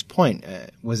Jason's point,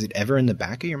 was it ever in the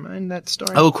back of your mind, that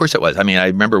story? Oh, of course it was. I mean, I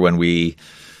remember when we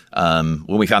found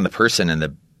the person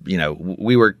and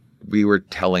we were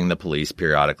telling the police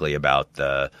periodically about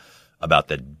the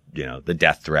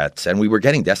death threats, and we were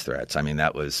getting death threats. I mean,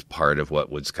 that was part of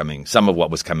what was coming, some of what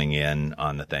was coming in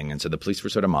on the thing. And so the police were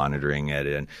sort of monitoring it,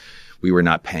 and we were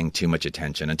not paying too much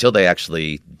attention until they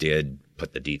actually did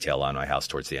put the detail on my house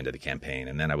towards the end of the campaign.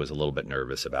 And then I was a little bit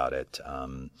nervous about it.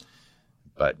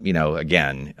 But,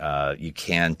 again, you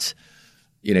can't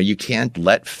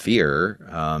let fear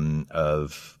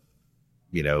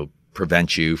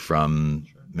prevent you from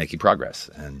making progress.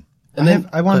 And then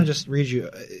I want to just read you,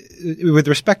 with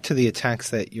respect to the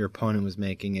attacks that your opponent was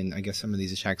making, and I guess some of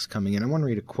these attacks coming in, I want to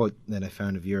read a quote that I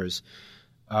found of yours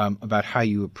about how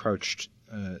you approached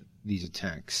these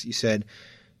attacks. You said,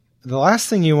 "The last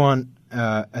thing you want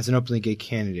as an openly gay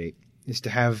candidate is to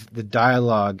have the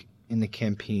dialogue in the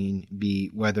campaign be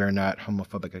whether or not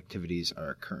homophobic activities are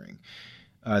occurring."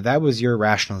 That was your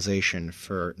rationalization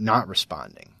for not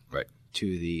responding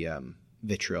to the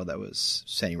vitriol that was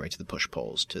sending right to the push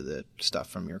polls, to the stuff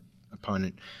from your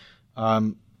opponent.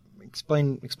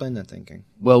 Explain that thinking.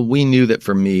 Well, we knew that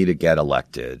for me to get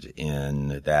elected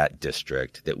in that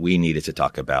district, that we needed to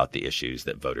talk about the issues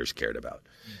that voters cared about.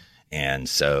 And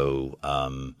so,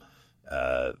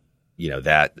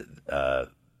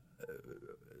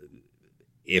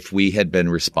 if we had been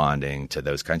responding to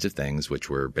those kinds of things, which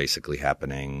were basically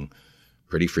happening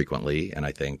pretty frequently, and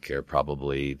I think are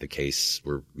probably the case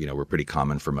were pretty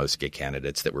common for most gay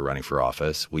candidates that were running for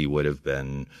office, we would have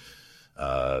been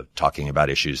talking about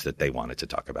issues that they wanted to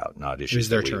talk about, not issues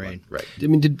that we wanted. Right. I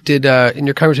mean, did in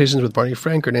your conversations with Barney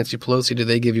Frank or Nancy Pelosi, did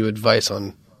they give you advice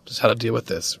on just how to deal with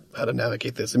this, how to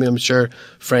navigate this? I mean, I'm sure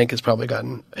Frank has probably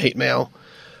gotten hate mail,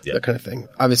 that kind of thing.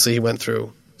 Obviously, he went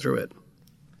through it.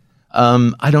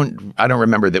 I don't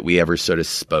remember that we ever sort of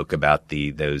spoke about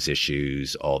those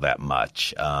issues all that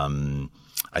much.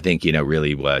 I think,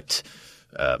 really what,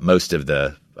 most of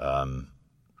the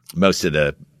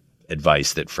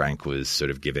advice that Frank was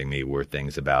sort of giving me were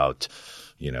things about,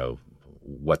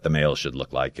 what the mail should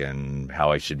look like and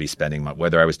how I should be spending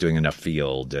whether I was doing enough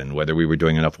field and whether we were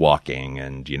doing enough walking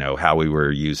and, how we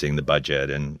were using the budget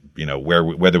and,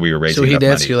 whether we were raising enough money. So he'd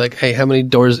ask you like, hey, how many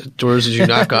doors did you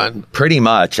knock on? Pretty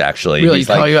much, actually. Really? He'd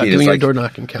call you out doing your door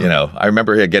knocking count. I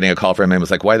remember getting a call from him and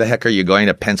was like, why the heck are you going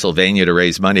to Pennsylvania to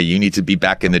raise money? You need to be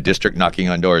back in the district knocking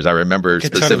on doors. I remember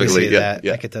specifically. Totally see that.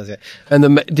 I could tell you.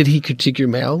 And did he critique your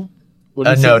mail? No.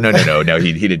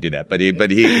 He didn't do that. But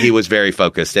he was very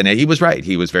focused, and he was right.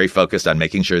 He was very focused on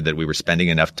making sure that we were spending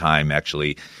enough time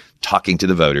actually talking to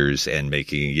the voters and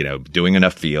making, doing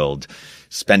enough field,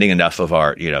 spending enough of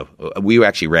our, we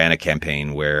actually ran a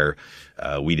campaign where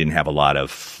we didn't have a lot of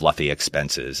fluffy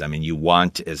expenses. I mean, you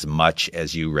want as much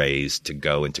as you raise to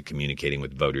go into communicating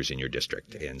with voters in your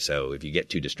district. And so if you get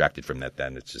too distracted from that,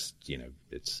 then it's just,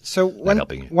 it's not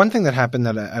helping you. One thing that happened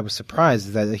that I was surprised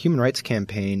is that the Human Rights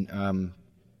Campaign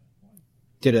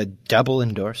did a double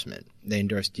endorsement. They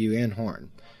endorsed you and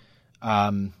Horn.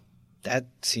 That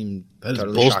seemed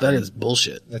totally shocking. That is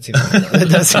bullshit. That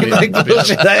does seem like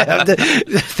bullshit.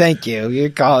 Thank you.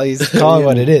 He's calling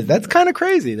what it is. That's kind of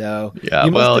crazy, though. Yeah.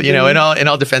 Well, in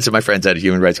all defense of my friends at a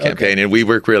Human Rights Campaign, and we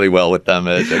work really well with them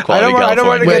at Equality California. I don't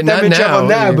want to get them in trouble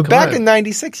now, but back in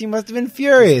 '96, you must have been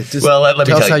furious. Let me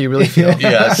tell us how you really feel.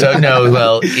 Yeah. So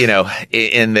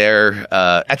in there,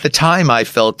 at the time, I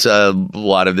felt a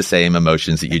lot of the same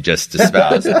emotions that you just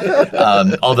espoused.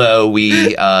 Although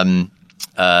we.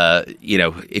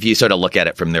 If you sort of look at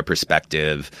it from their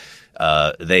perspective,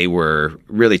 they were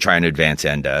really trying to advance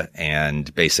ENDA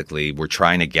and basically were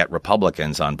trying to get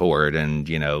Republicans on board. And,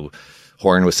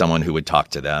 Horn was someone who would talk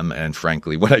to them. And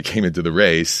frankly, when I came into the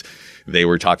race, they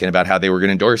were talking about how they were going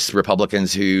to endorse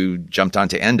Republicans who jumped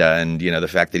onto Enda. And, the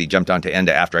fact that he jumped onto Enda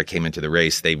after I came into the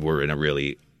race, they were in a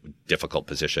really difficult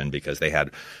position because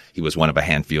he was one of a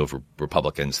handful of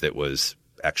Republicans that was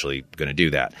actually going to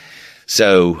do that.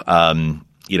 So,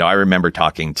 I remember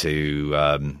talking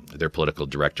to their political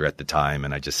director at the time,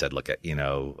 and I just said, look,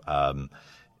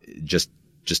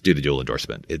 just do the dual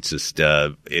endorsement. It's just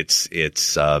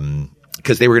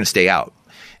because they were going to stay out.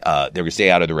 They were going to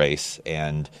stay out of the race,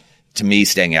 and to me,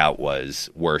 staying out was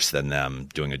worse than them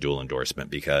doing a dual endorsement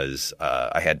because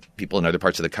I had people in other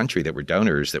parts of the country that were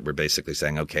donors that were basically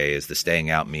saying, okay, is the staying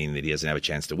out mean that he doesn't have a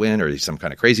chance to win or he's some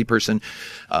kind of crazy person?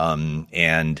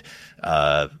 And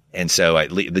so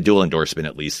the dual endorsement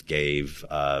at least gave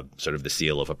sort of the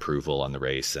seal of approval on the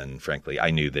race. And frankly,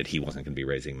 I knew that he wasn't going to be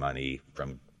raising money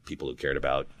from people who cared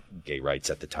about gay rights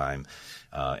at the time.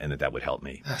 And that would help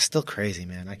me. Still crazy,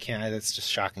 man. I can't. That's just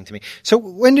shocking to me. So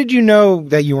when did you know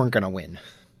that you weren't going to win?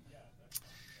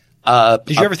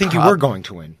 Did you ever think you were going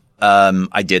to win?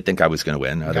 I did think I was going to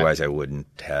win. Okay. Otherwise, I wouldn't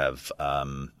have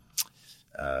done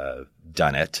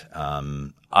it.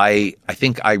 I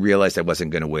think I realized I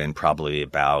wasn't going to win probably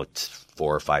about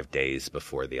 4 or 5 days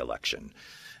before the election.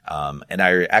 And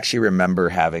I actually remember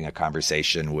having a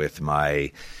conversation with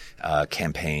my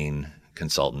campaign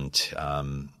consultant.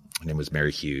 Her name was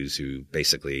Mary Hughes, who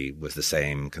basically was the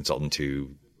same consultant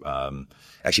who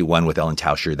actually won with Ellen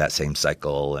Tauscher that same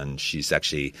cycle. And she's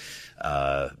actually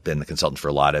been the consultant for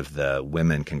a lot of the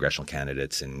women congressional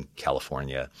candidates in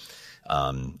California.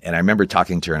 And I remember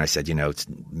talking to her and I said,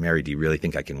 Mary, do you really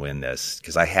think I can win this?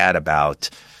 Because I had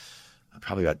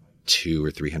probably about $200,000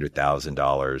 or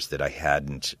 $300,000 that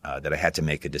I had to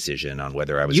make a decision on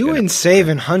whether I was. You and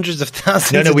saving hundreds of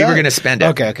thousands. No, we were going to spend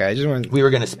it. Okay. We were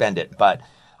going to spend it, but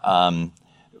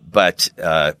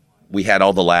we had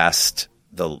all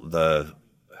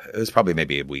it was probably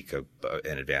maybe a week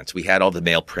in advance. We had all the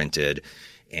mail printed,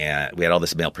 and we had all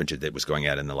this mail printed that was going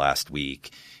out in the last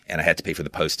week, and I had to pay for the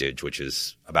postage, which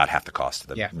is about half the cost of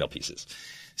the mail pieces.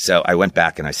 So I went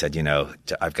back and I said,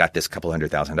 I've got this couple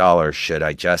 $100,000. Should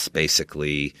I just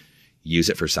basically use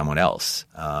it for someone else?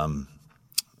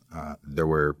 There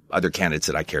were other candidates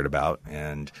that I cared about,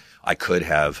 and I could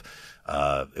have.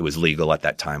 It was legal at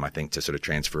that time, I think, to sort of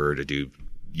transfer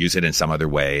use it in some other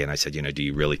way. And I said, do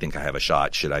you really think I have a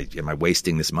shot? Am I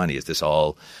wasting this money? Is this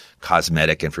all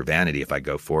cosmetic and for vanity if I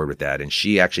go forward with that? And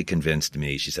she actually convinced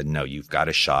me. She said, no, you've got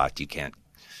a shot. You can't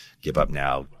give up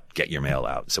now. Get your mail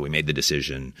out. So we made the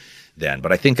decision then.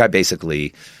 But I think I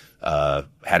basically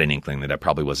had an inkling that I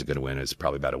probably wasn't going to win. It was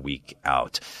probably about a week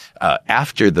out.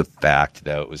 After the fact,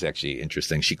 though, it was actually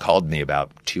interesting. She called me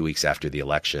about 2 weeks after the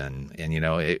election, and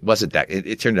it wasn't that.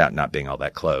 It turned out not being all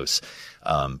that close.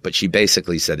 But she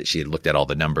basically said that she had looked at all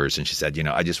the numbers, and she said,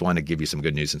 I just want to give you some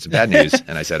good news and some bad news.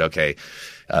 And I said, okay,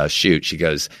 shoot. She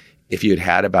goes, if you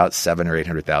had about $700,000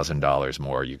 or $800,000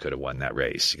 more, you could have won that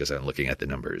race. Because I'm looking at the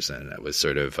numbers, and it was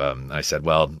sort of. I said,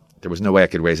 well, there was no way I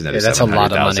could raise another. That's a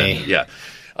lot of money. Yeah.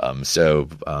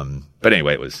 But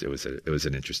anyway, it was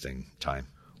an interesting time.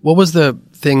 What was the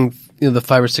thing, the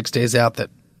 5 or 6 days out that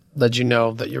led you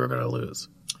know that you were going to lose?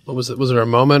 What was it? Was there a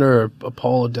moment or a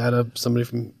poll, a data, somebody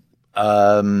from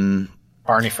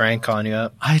Barney Frank calling you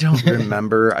up? I don't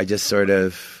remember. I just sort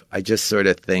of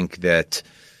think that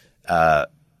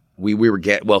we were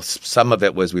some of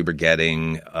it was we were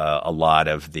getting a lot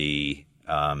of the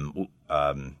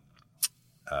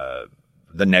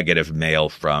negative mail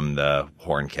from the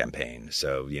Horn campaign.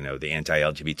 So, the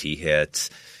anti-LGBT hits,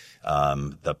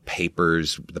 the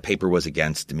paper was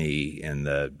against me in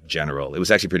the general. It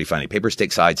was actually pretty funny. Papers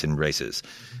take sides in races.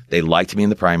 They liked me in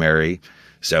the primary.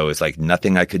 So it's like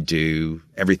nothing I could do.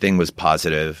 Everything was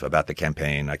positive about the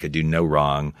campaign. I could do no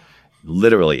wrong.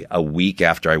 Literally a week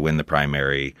after I win the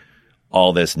primary,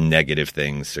 all this negative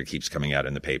things keeps coming out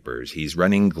in the papers. He's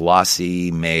running glossy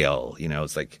mail.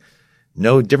 It's like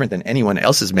no different than anyone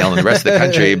else's mail in the rest of the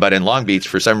country, but in Long Beach,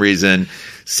 for some reason,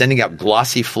 sending out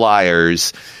glossy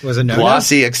flyers,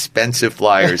 glossy, expensive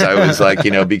flyers. I was like,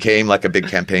 became like a big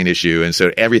campaign issue. And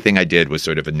so everything I did was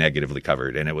sort of negatively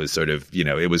covered. And it was sort of,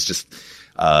 it was just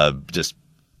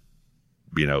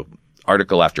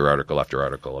article after article after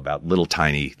article about little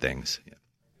tiny things.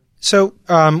 So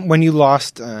when you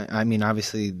lost,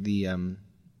 obviously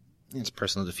it's a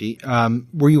personal defeat.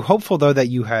 Were you hopeful, though, that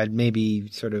you had maybe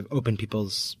sort of opened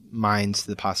people's minds to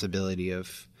the possibility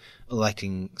of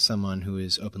electing someone who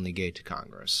is openly gay to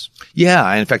Congress.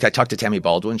 Yeah. In fact, I talked to Tammy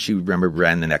Baldwin. She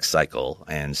ran the next cycle.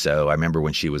 And so I remember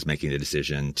when she was making the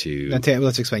decision to –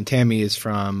 let's explain. Tammy is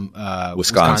from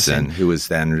Wisconsin, who was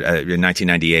then in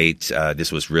 1998.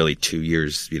 This was really 2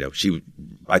 years.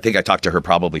 I think I talked to her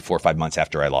probably 4 or 5 months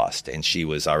after I lost. And she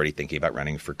was already thinking about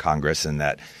running for Congress in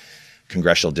that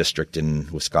congressional district in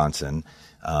Wisconsin.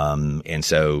 And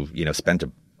so, spent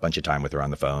a bunch of time with her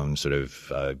on the phone, sort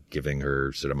of giving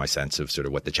her sort of my sense of sort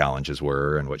of what the challenges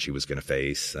were and what she was going to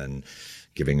face, and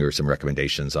giving her some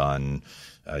recommendations on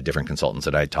different consultants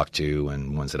that I had talked to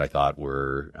and ones that I thought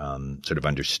were sort of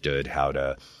understood how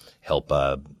to help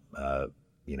a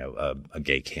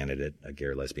gay candidate, a gay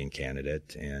or lesbian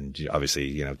candidate. And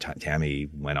obviously, Tammy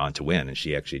went on to win, and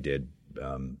she actually did,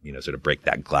 sort of break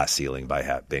that glass ceiling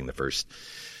by being the first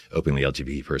openly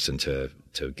LGBT person to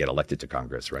get elected to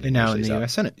Congress, running and now in the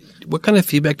U.S. Senate. What kind of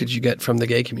feedback did you get from the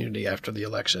gay community after the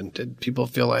election? Did people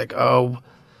feel like,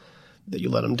 that you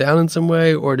let them down in some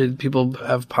way, or did people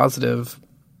have positive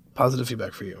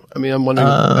feedback for you? I mean, I'm wondering.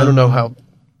 I don't know how.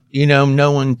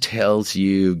 No one gives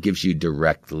you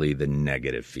directly the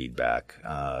negative feedback.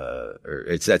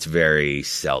 That's very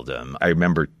seldom. I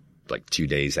remember like 2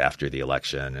 days after the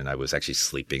election, and I was actually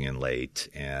sleeping in late,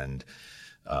 and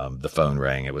the phone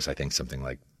rang. It was, I think, something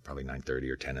like probably 9:30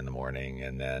 or 10 in the morning.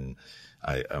 And then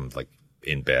I'm like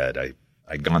in bed.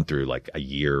 I'd gone through like a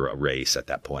race at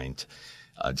that point.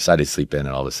 Decided to sleep in, and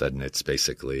all of a sudden it's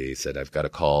basically said, I've got a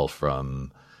call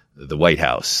from the White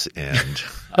House. And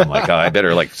I'm like, I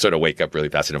better like sort of wake up really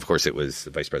fast. And of course it was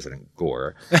Vice President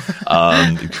Gore,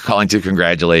 calling to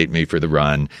congratulate me for the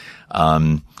run.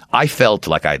 I felt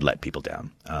like I'd let people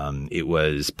down. It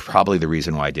was probably the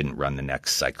reason why I didn't run the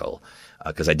next cycle.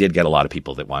 Because I did get a lot of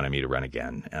people that wanted me to run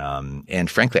again. And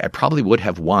frankly, I probably would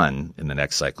have won in the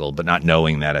next cycle, but not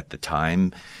knowing that at the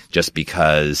time, just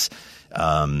because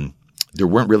there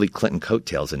weren't really Clinton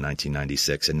coattails in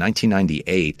 1996. In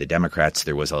 1998, the Democrats,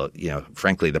 there was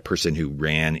frankly, the person who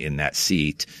ran in that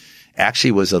seat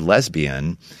actually was a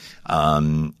lesbian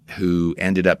who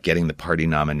ended up getting the party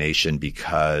nomination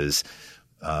because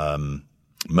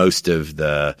most of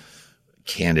the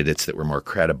candidates that were more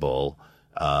credible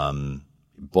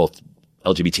both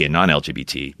LGBT and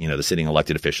non-LGBT, the sitting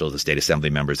elected officials, the state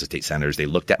assembly members, the state senators, they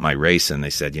looked at my race and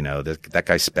they said, that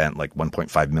guy spent like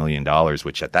 $1.5 million,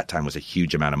 which at that time was a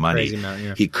huge amount of money. Crazy amount,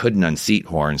 yeah. He couldn't unseat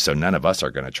Horn, so none of us are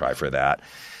going to try for that.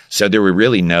 So there were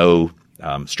really no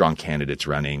strong candidates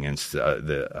running, and this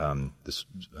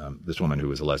woman who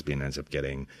was a lesbian ends up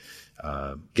getting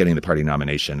the party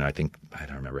nomination. I don't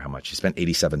remember how much. She spent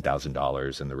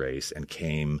 $87,000 in the race and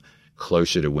came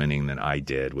closer to winning than I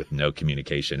did with no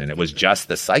communication. And it was just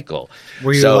the cycle.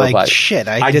 Were you shit,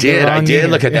 I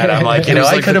did look at that. I'm like,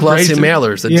 I could have glossy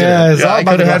mailers. I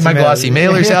could have had my glossy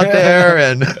mailers out there,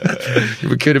 and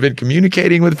we could have been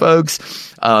communicating with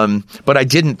folks. But I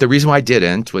didn't. The reason why I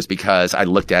didn't was because I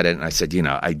looked at it and I said,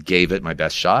 I gave it my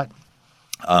best shot.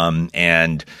 I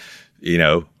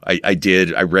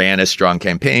ran a strong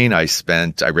campaign. I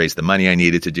raised the money I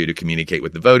needed to do to communicate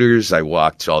with the voters. I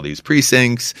walked all these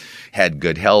precincts, had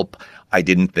good help. I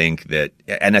didn't think that,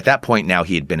 and at that point now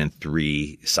he had been in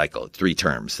 3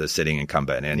 terms, the sitting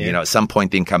incumbent. And, at some point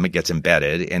the incumbent gets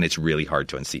embedded and it's really hard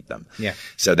to unseat them. Yeah.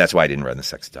 So that's why I didn't run the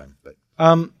second time. But,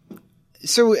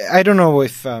 so I don't know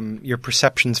if your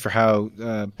perceptions for how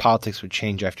politics would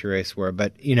change after your race were,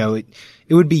 but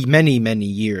it would be many, many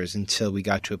years until we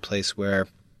got to a place where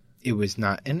it was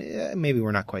not, and maybe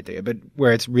we're not quite there yet, but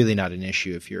where it's really not an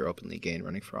issue if you're openly gay and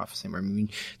running for office anymore. I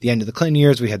mean, the end of the Clinton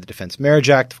years, we had the Defense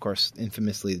Marriage Act, of course,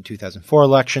 infamously the 2004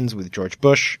 elections with George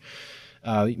Bush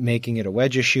making it a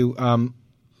wedge issue.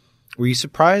 Were you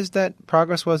surprised that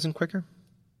progress wasn't quicker?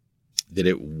 That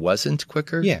it wasn't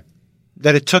quicker? Yeah.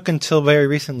 That it took until very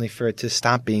recently for it to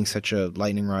stop being such a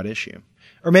lightning rod issue.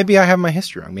 Or maybe I have my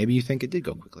history wrong. Maybe you think it did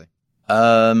go quickly.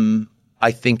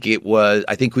 I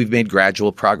think we've made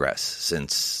gradual progress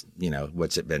since,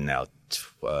 what's it been now?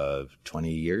 20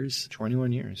 years?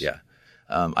 21 years. Yeah.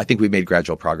 I think we've made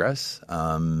gradual progress.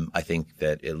 I think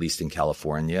that at least in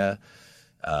California,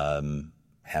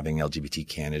 having LGBT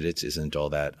candidates isn't all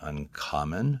that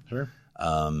uncommon. Sure.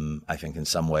 I think in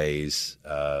some ways,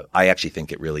 I actually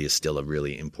think it really is still a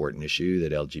really important issue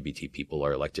that LGBT people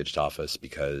are elected to office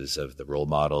because of the role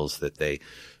models that they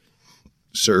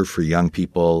serve for young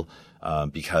people,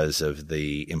 because of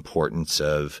the importance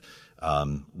of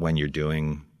when you're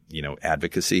doing,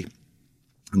 advocacy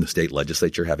in the state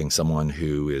legislature, having someone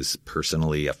who is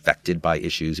personally affected by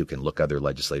issues, who can look other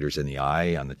legislators in the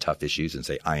eye on the tough issues and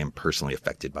say, I am personally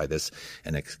affected by this,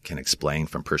 and can explain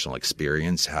from personal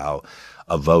experience how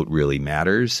a vote really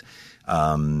matters.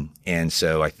 And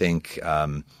so I think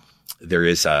there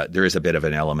is a bit of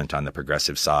an element on the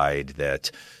progressive side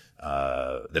that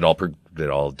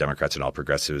all Democrats and all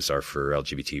progressives are for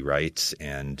LGBT rights,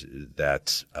 and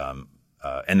that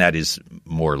is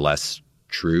more or less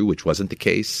true, which wasn't the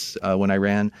case when I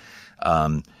ran.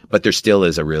 But there still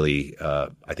is a really,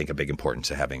 I think, a big importance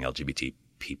to having LGBT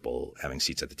people having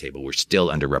seats at the table. We're still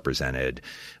underrepresented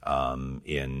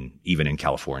even in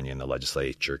California in the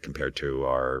legislature compared to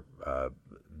our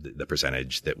the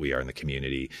percentage that we are in the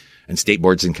community. And state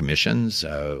boards and commissions,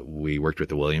 we worked with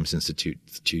the Williams Institute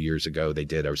 2 years ago. They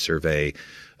did a survey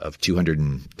of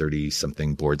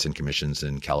 230-something boards and commissions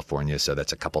in California, so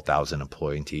that's a couple thousand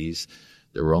appointees.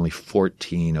 There were only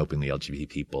 14 openly LGBT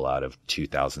people out of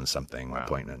 2,000-something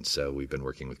appointments. So we've been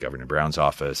working with Governor Brown's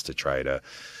office to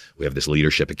we have this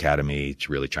leadership academy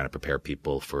to really trying to prepare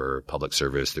people for public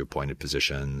service through appointed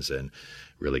positions, and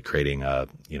really creating a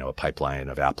pipeline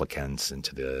of applicants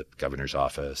into the governor's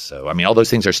office. So, I mean, all those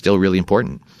things are still really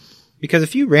important. Because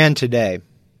if you ran today,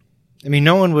 I mean,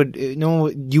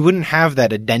 you wouldn't have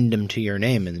that addendum to your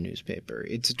name in the newspaper.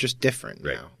 It's just different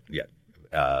now. Yeah.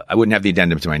 I wouldn't have the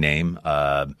addendum to my name.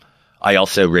 I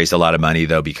also raised a lot of money,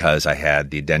 though, because I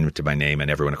had the addendum to my name and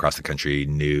everyone across the country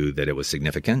knew that it was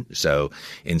significant. So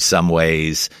in some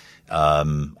ways,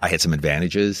 I had some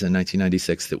advantages in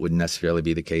 1996 that wouldn't necessarily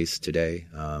be the case today.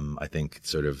 I think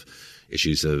sort of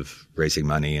issues of raising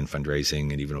money and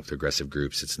fundraising, and even with progressive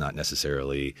groups, it's not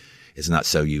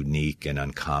so unique and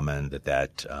uncommon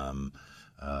that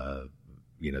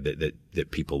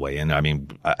people weigh in. I mean,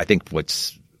 I think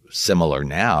what's similar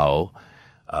now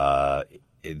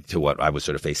to what I was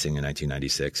sort of facing in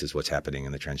 1996 is what's happening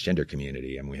in the transgender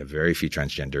community. And we have very few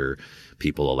transgender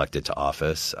people elected to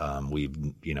office.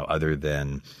 Other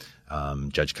than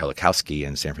Judge Kulikowski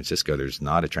in San Francisco, there's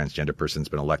not a transgender person that's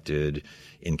been elected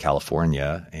in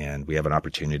California. And we have an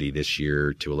opportunity this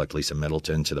year to elect Lisa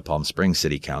Middleton to the Palm Springs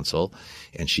City Council.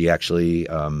 And she actually,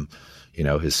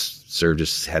 has served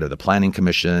as head of the Planning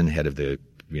Commission, head of the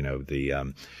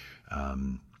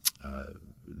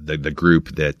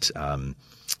group that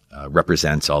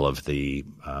represents all of the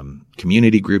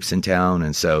community groups in town,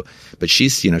 and so, but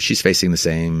she's facing the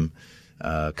same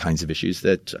kinds of issues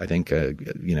that I think gay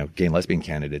and lesbian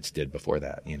candidates did before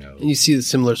that. And you see the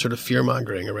similar sort of fear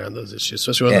mongering around those issues,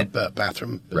 especially with the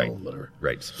bathroom bill, and whatever.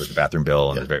 Right, with the bathroom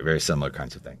bill and very, very similar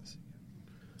kinds of things.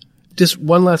 Just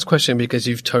one last question, because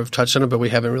you've touched on it, but we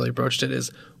haven't really broached it, is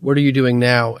what are you doing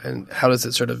now, and how does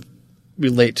it sort of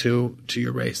relate to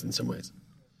your race in some ways?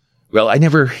 Well, I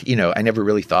never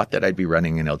really thought that I'd be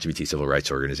running an LGBT civil rights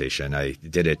organization. I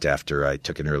did it after I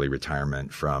took an early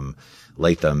retirement from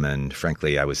Latham, and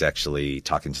frankly, I was actually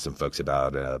talking to some folks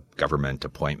about a government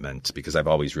appointment because I've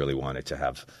always really wanted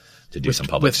to do some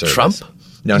public service. Trump?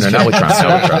 No, not with Trump.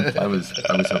 Not with Trump. I was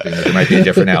hoping that there might be a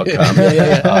different outcome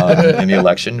in the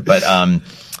election, but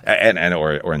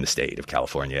or in the state of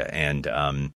California, and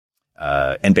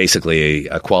basically,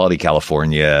 Equality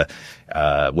California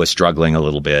was struggling a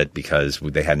little bit because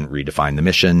they hadn't redefined the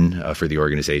mission for the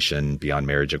organization beyond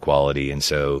marriage equality. And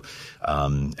so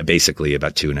basically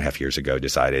about 2.5 years ago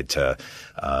decided to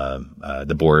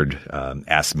the board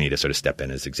asked me to sort of step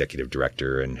in as executive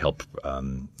director and help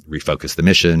refocus the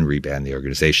mission, rebrand the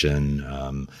organization.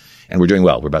 And we're doing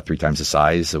well. We're about 3 times the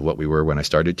size of what we were when I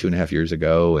started 2.5 years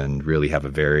ago, and really have a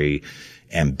very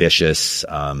ambitious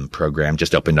program.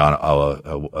 Just opened on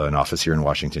an office here in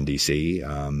Washington, D.C.,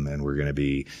 and we're going to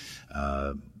be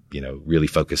really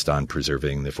focused on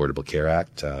preserving the Affordable Care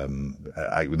Act.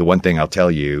 The one thing I'll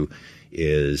tell you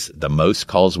is the most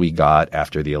calls we got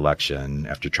after the election,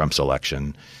 after Trump's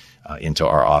election, into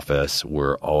our office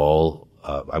were all,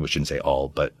 I shouldn't say all,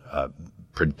 but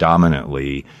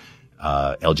predominantly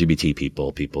LGBT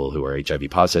people who are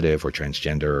HIV positive or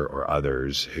transgender or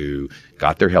others who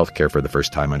got their health care for the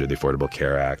first time under the Affordable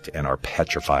Care Act and are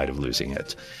petrified of losing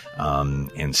it.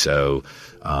 And so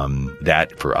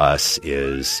that for us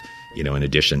is, in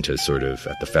addition to sort of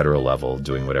at the federal level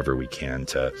doing whatever we can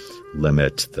to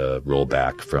limit the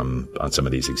rollback on some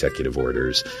of these executive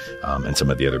orders and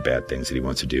some of the other bad things that he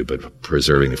wants to do, but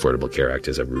preserving the Affordable Care Act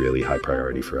is a really high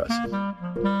priority for us.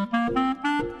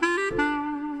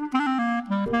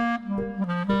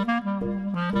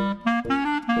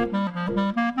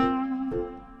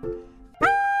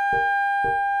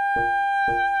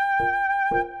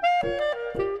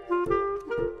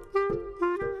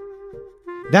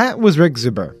 That was Rick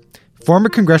Zuber, former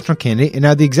congressional candidate and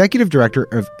now the executive director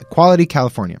of Equality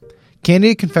California.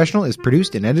 Candidate Confessional is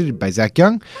produced and edited by Zach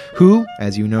Young, who,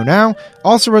 as you know now,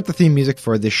 also wrote the theme music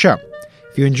for this show.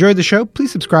 If you enjoyed the show, please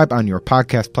subscribe on your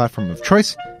podcast platform of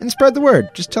choice and spread the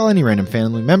word. Just tell any random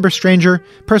family member, stranger,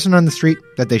 person on the street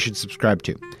that they should subscribe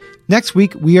to. Next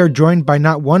week, we are joined by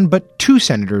not one but two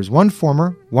senators, one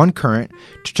former, one current,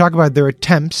 to talk about their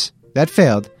attempts that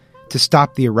failed to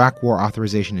stop the Iraq War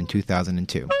authorization in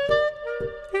 2002.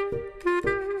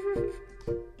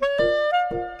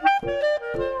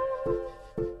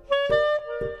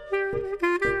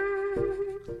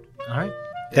 All right.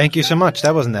 Thank you so much.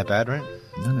 That wasn't that bad, right?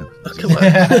 No. Come on.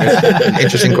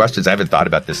 Interesting questions. I haven't thought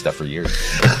about this stuff for years.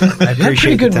 I You have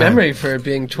pretty good memory for it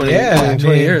being 20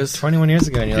 years. 21 years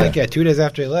ago. And you're like, 2 days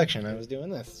after the election, I was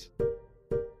doing this.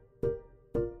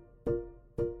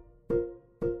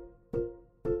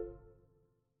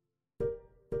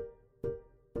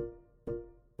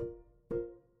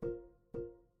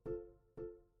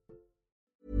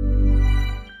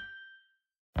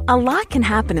 A lot can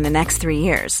happen in the next 3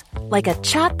 years. Like a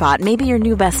chatbot may be your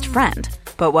new best friend.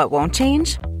 But what won't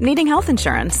change? Needing health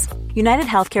insurance. United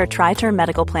Healthcare Tri-Term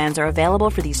Medical Plans are available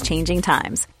for these changing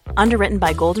times. Underwritten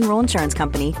by Golden Rule Insurance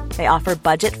Company, they offer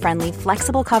budget-friendly,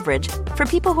 flexible coverage for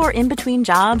people who are in between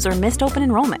jobs or missed open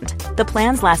enrollment. The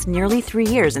plans last nearly 3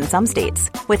 years in some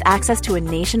states, with access to a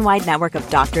nationwide network of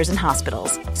doctors and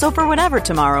hospitals. So for whatever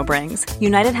tomorrow brings,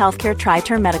 United Healthcare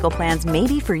Tri-Term Medical Plans may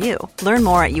be for you. Learn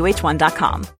more at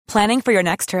uh1.com. Planning for your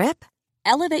next trip?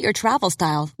 Elevate your travel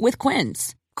style with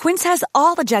Quince. Quince has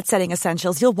all the jet-setting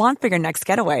essentials you'll want for your next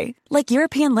getaway, like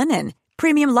European linen,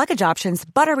 premium luggage options,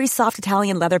 buttery soft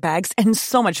Italian leather bags, and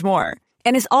so much more.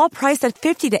 And is all priced at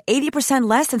 50 to 80%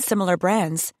 less than similar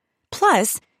brands.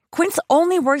 Plus, Quince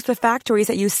only works with factories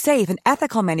that use safe and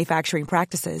ethical manufacturing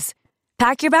practices.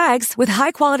 Pack your bags with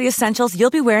high-quality essentials you'll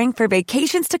be wearing for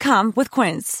vacations to come with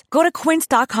Quince. Go to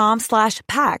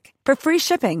quince.com/pack for free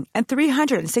shipping and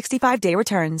 365-day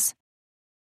returns.